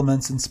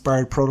 supplements,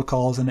 inspired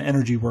protocols, and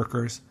energy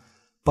workers.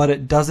 But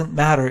it doesn't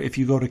matter if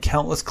you go to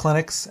countless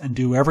clinics and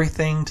do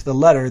everything to the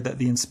letter that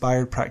the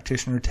inspired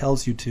practitioner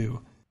tells you to.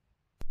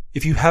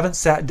 If you haven't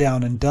sat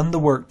down and done the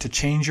work to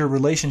change your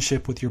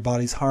relationship with your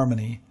body's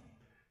harmony,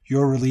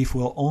 your relief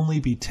will only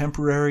be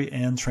temporary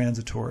and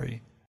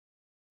transitory.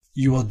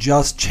 You will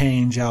just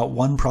change out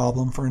one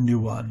problem for a new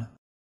one.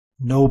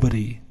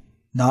 Nobody,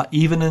 not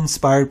even an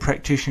inspired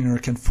practitioner,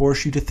 can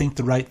force you to think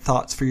the right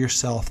thoughts for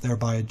yourself,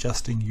 thereby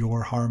adjusting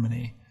your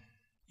harmony.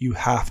 You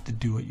have to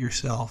do it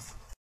yourself.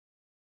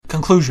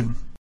 Conclusion.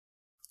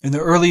 In the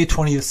early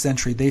 20th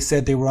century, they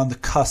said they were on the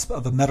cusp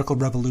of a medical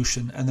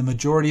revolution, and the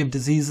majority of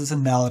diseases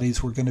and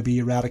maladies were going to be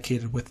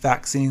eradicated with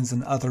vaccines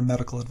and other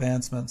medical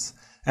advancements.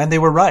 And they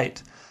were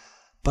right.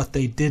 But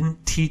they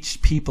didn't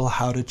teach people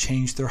how to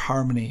change their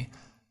harmony,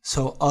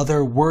 so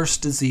other worse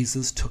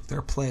diseases took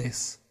their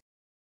place.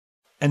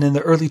 And in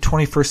the early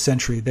 21st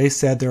century, they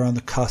said they're on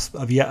the cusp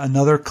of yet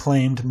another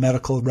claimed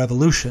medical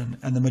revolution,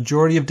 and the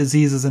majority of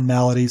diseases and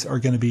maladies are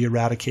going to be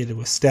eradicated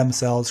with stem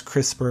cells,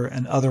 CRISPR,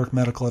 and other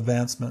medical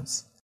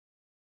advancements.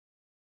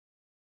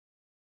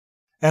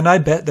 And I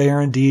bet they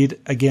are indeed,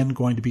 again,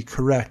 going to be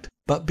correct,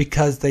 but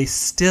because they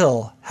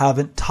still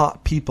haven't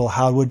taught people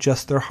how to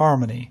adjust their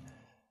harmony,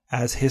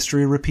 as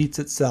history repeats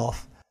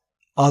itself,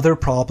 other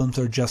problems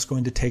are just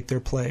going to take their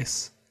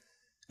place.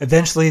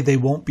 Eventually, they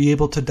won't be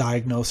able to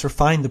diagnose or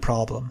find the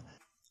problem.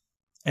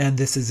 And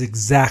this is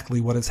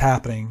exactly what is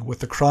happening with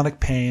the chronic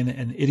pain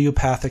and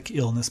idiopathic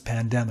illness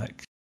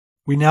pandemic.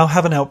 We now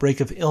have an outbreak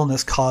of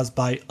illness caused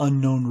by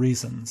unknown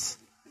reasons.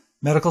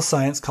 Medical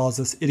science calls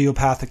this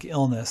idiopathic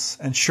illness,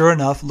 and sure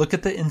enough, look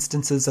at the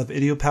instances of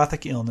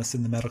idiopathic illness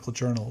in the medical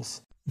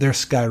journals. They're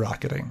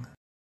skyrocketing.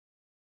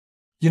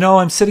 You know,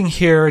 I'm sitting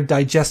here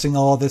digesting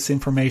all this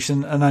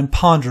information, and I'm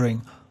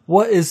pondering,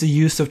 what is the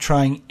use of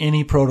trying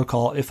any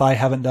protocol if I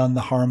haven't done the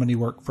harmony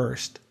work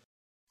first?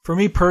 For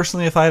me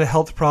personally, if I had a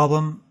health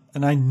problem,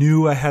 and I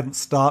knew I hadn't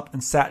stopped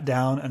and sat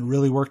down and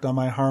really worked on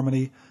my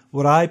harmony,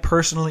 would I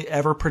personally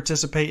ever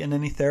participate in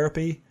any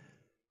therapy?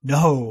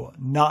 No,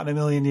 not in a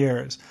million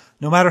years,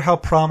 no matter how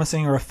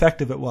promising or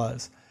effective it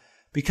was.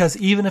 Because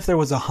even if there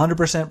was a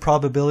 100%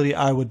 probability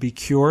I would be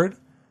cured,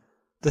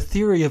 the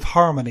theory of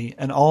harmony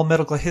and all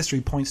medical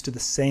history points to the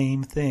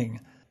same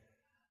thing.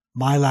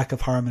 My lack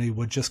of harmony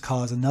would just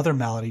cause another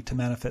malady to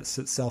manifest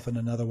itself in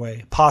another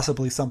way,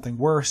 possibly something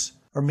worse,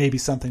 or maybe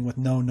something with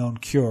no known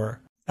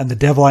cure. And the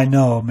devil I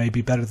know may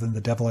be better than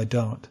the devil I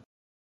don't.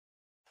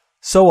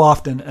 So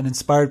often, an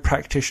inspired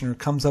practitioner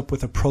comes up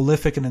with a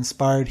prolific and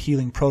inspired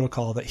healing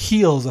protocol that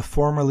heals a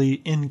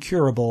formerly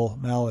incurable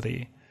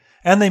malady.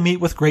 And they meet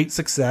with great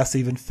success,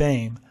 even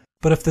fame.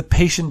 But if the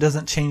patient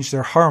doesn't change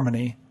their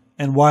harmony,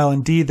 and while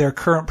indeed their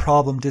current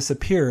problem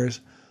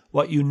disappears,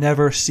 what you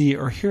never see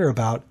or hear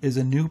about is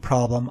a new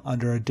problem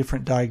under a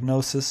different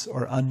diagnosis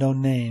or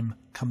unknown name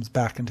comes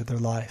back into their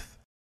life.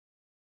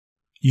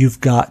 You've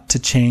got to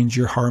change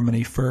your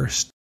harmony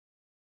first.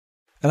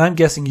 And I'm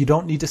guessing you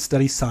don't need to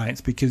study science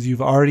because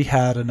you've already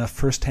had enough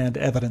first-hand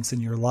evidence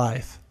in your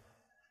life.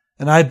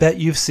 And I bet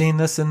you've seen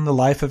this in the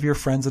life of your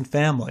friends and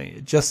family.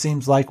 It just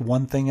seems like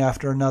one thing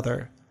after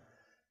another.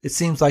 It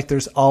seems like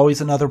there's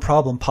always another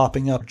problem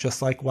popping up,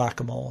 just like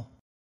whack-a-mole.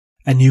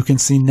 And you can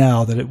see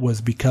now that it was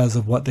because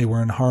of what they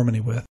were in harmony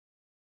with.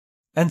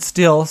 And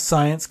still,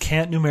 science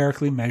can't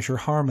numerically measure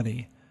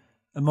harmony.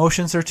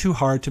 Emotions are too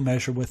hard to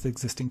measure with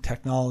existing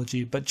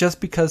technology, but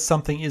just because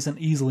something isn't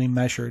easily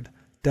measured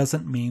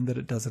doesn't mean that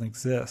it doesn't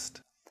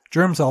exist.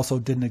 Germs also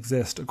didn't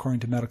exist,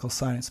 according to medical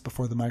science,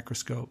 before the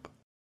microscope.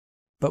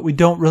 But we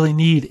don't really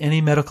need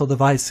any medical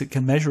device that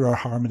can measure our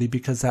harmony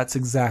because that's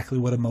exactly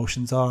what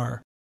emotions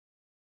are.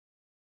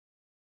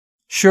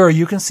 Sure,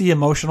 you can see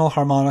emotional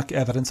harmonic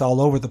evidence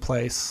all over the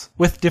place,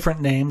 with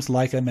different names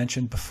like I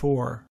mentioned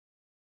before.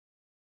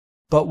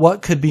 But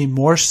what could be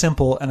more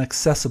simple and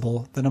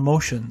accessible than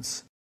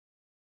emotions?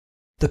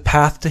 The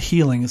path to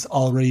healing is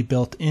already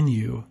built in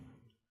you.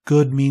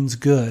 Good means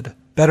good,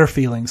 better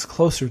feelings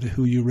closer to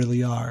who you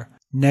really are.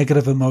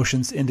 Negative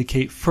emotions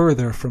indicate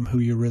further from who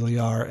you really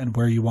are and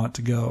where you want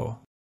to go.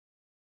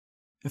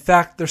 In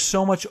fact, there's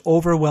so much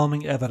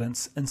overwhelming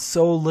evidence and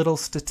so little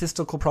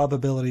statistical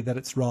probability that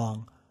it's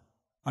wrong.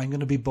 I'm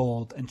going to be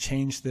bold and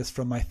change this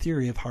from my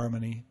theory of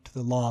harmony to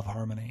the law of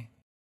harmony.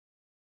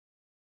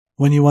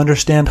 When you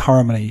understand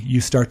harmony,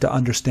 you start to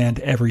understand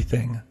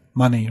everything: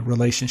 money,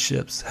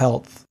 relationships,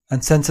 health.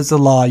 And since it's a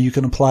law, you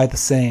can apply the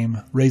same,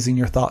 raising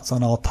your thoughts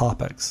on all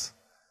topics.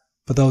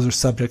 But those are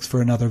subjects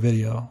for another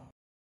video.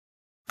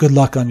 Good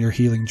luck on your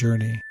healing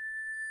journey.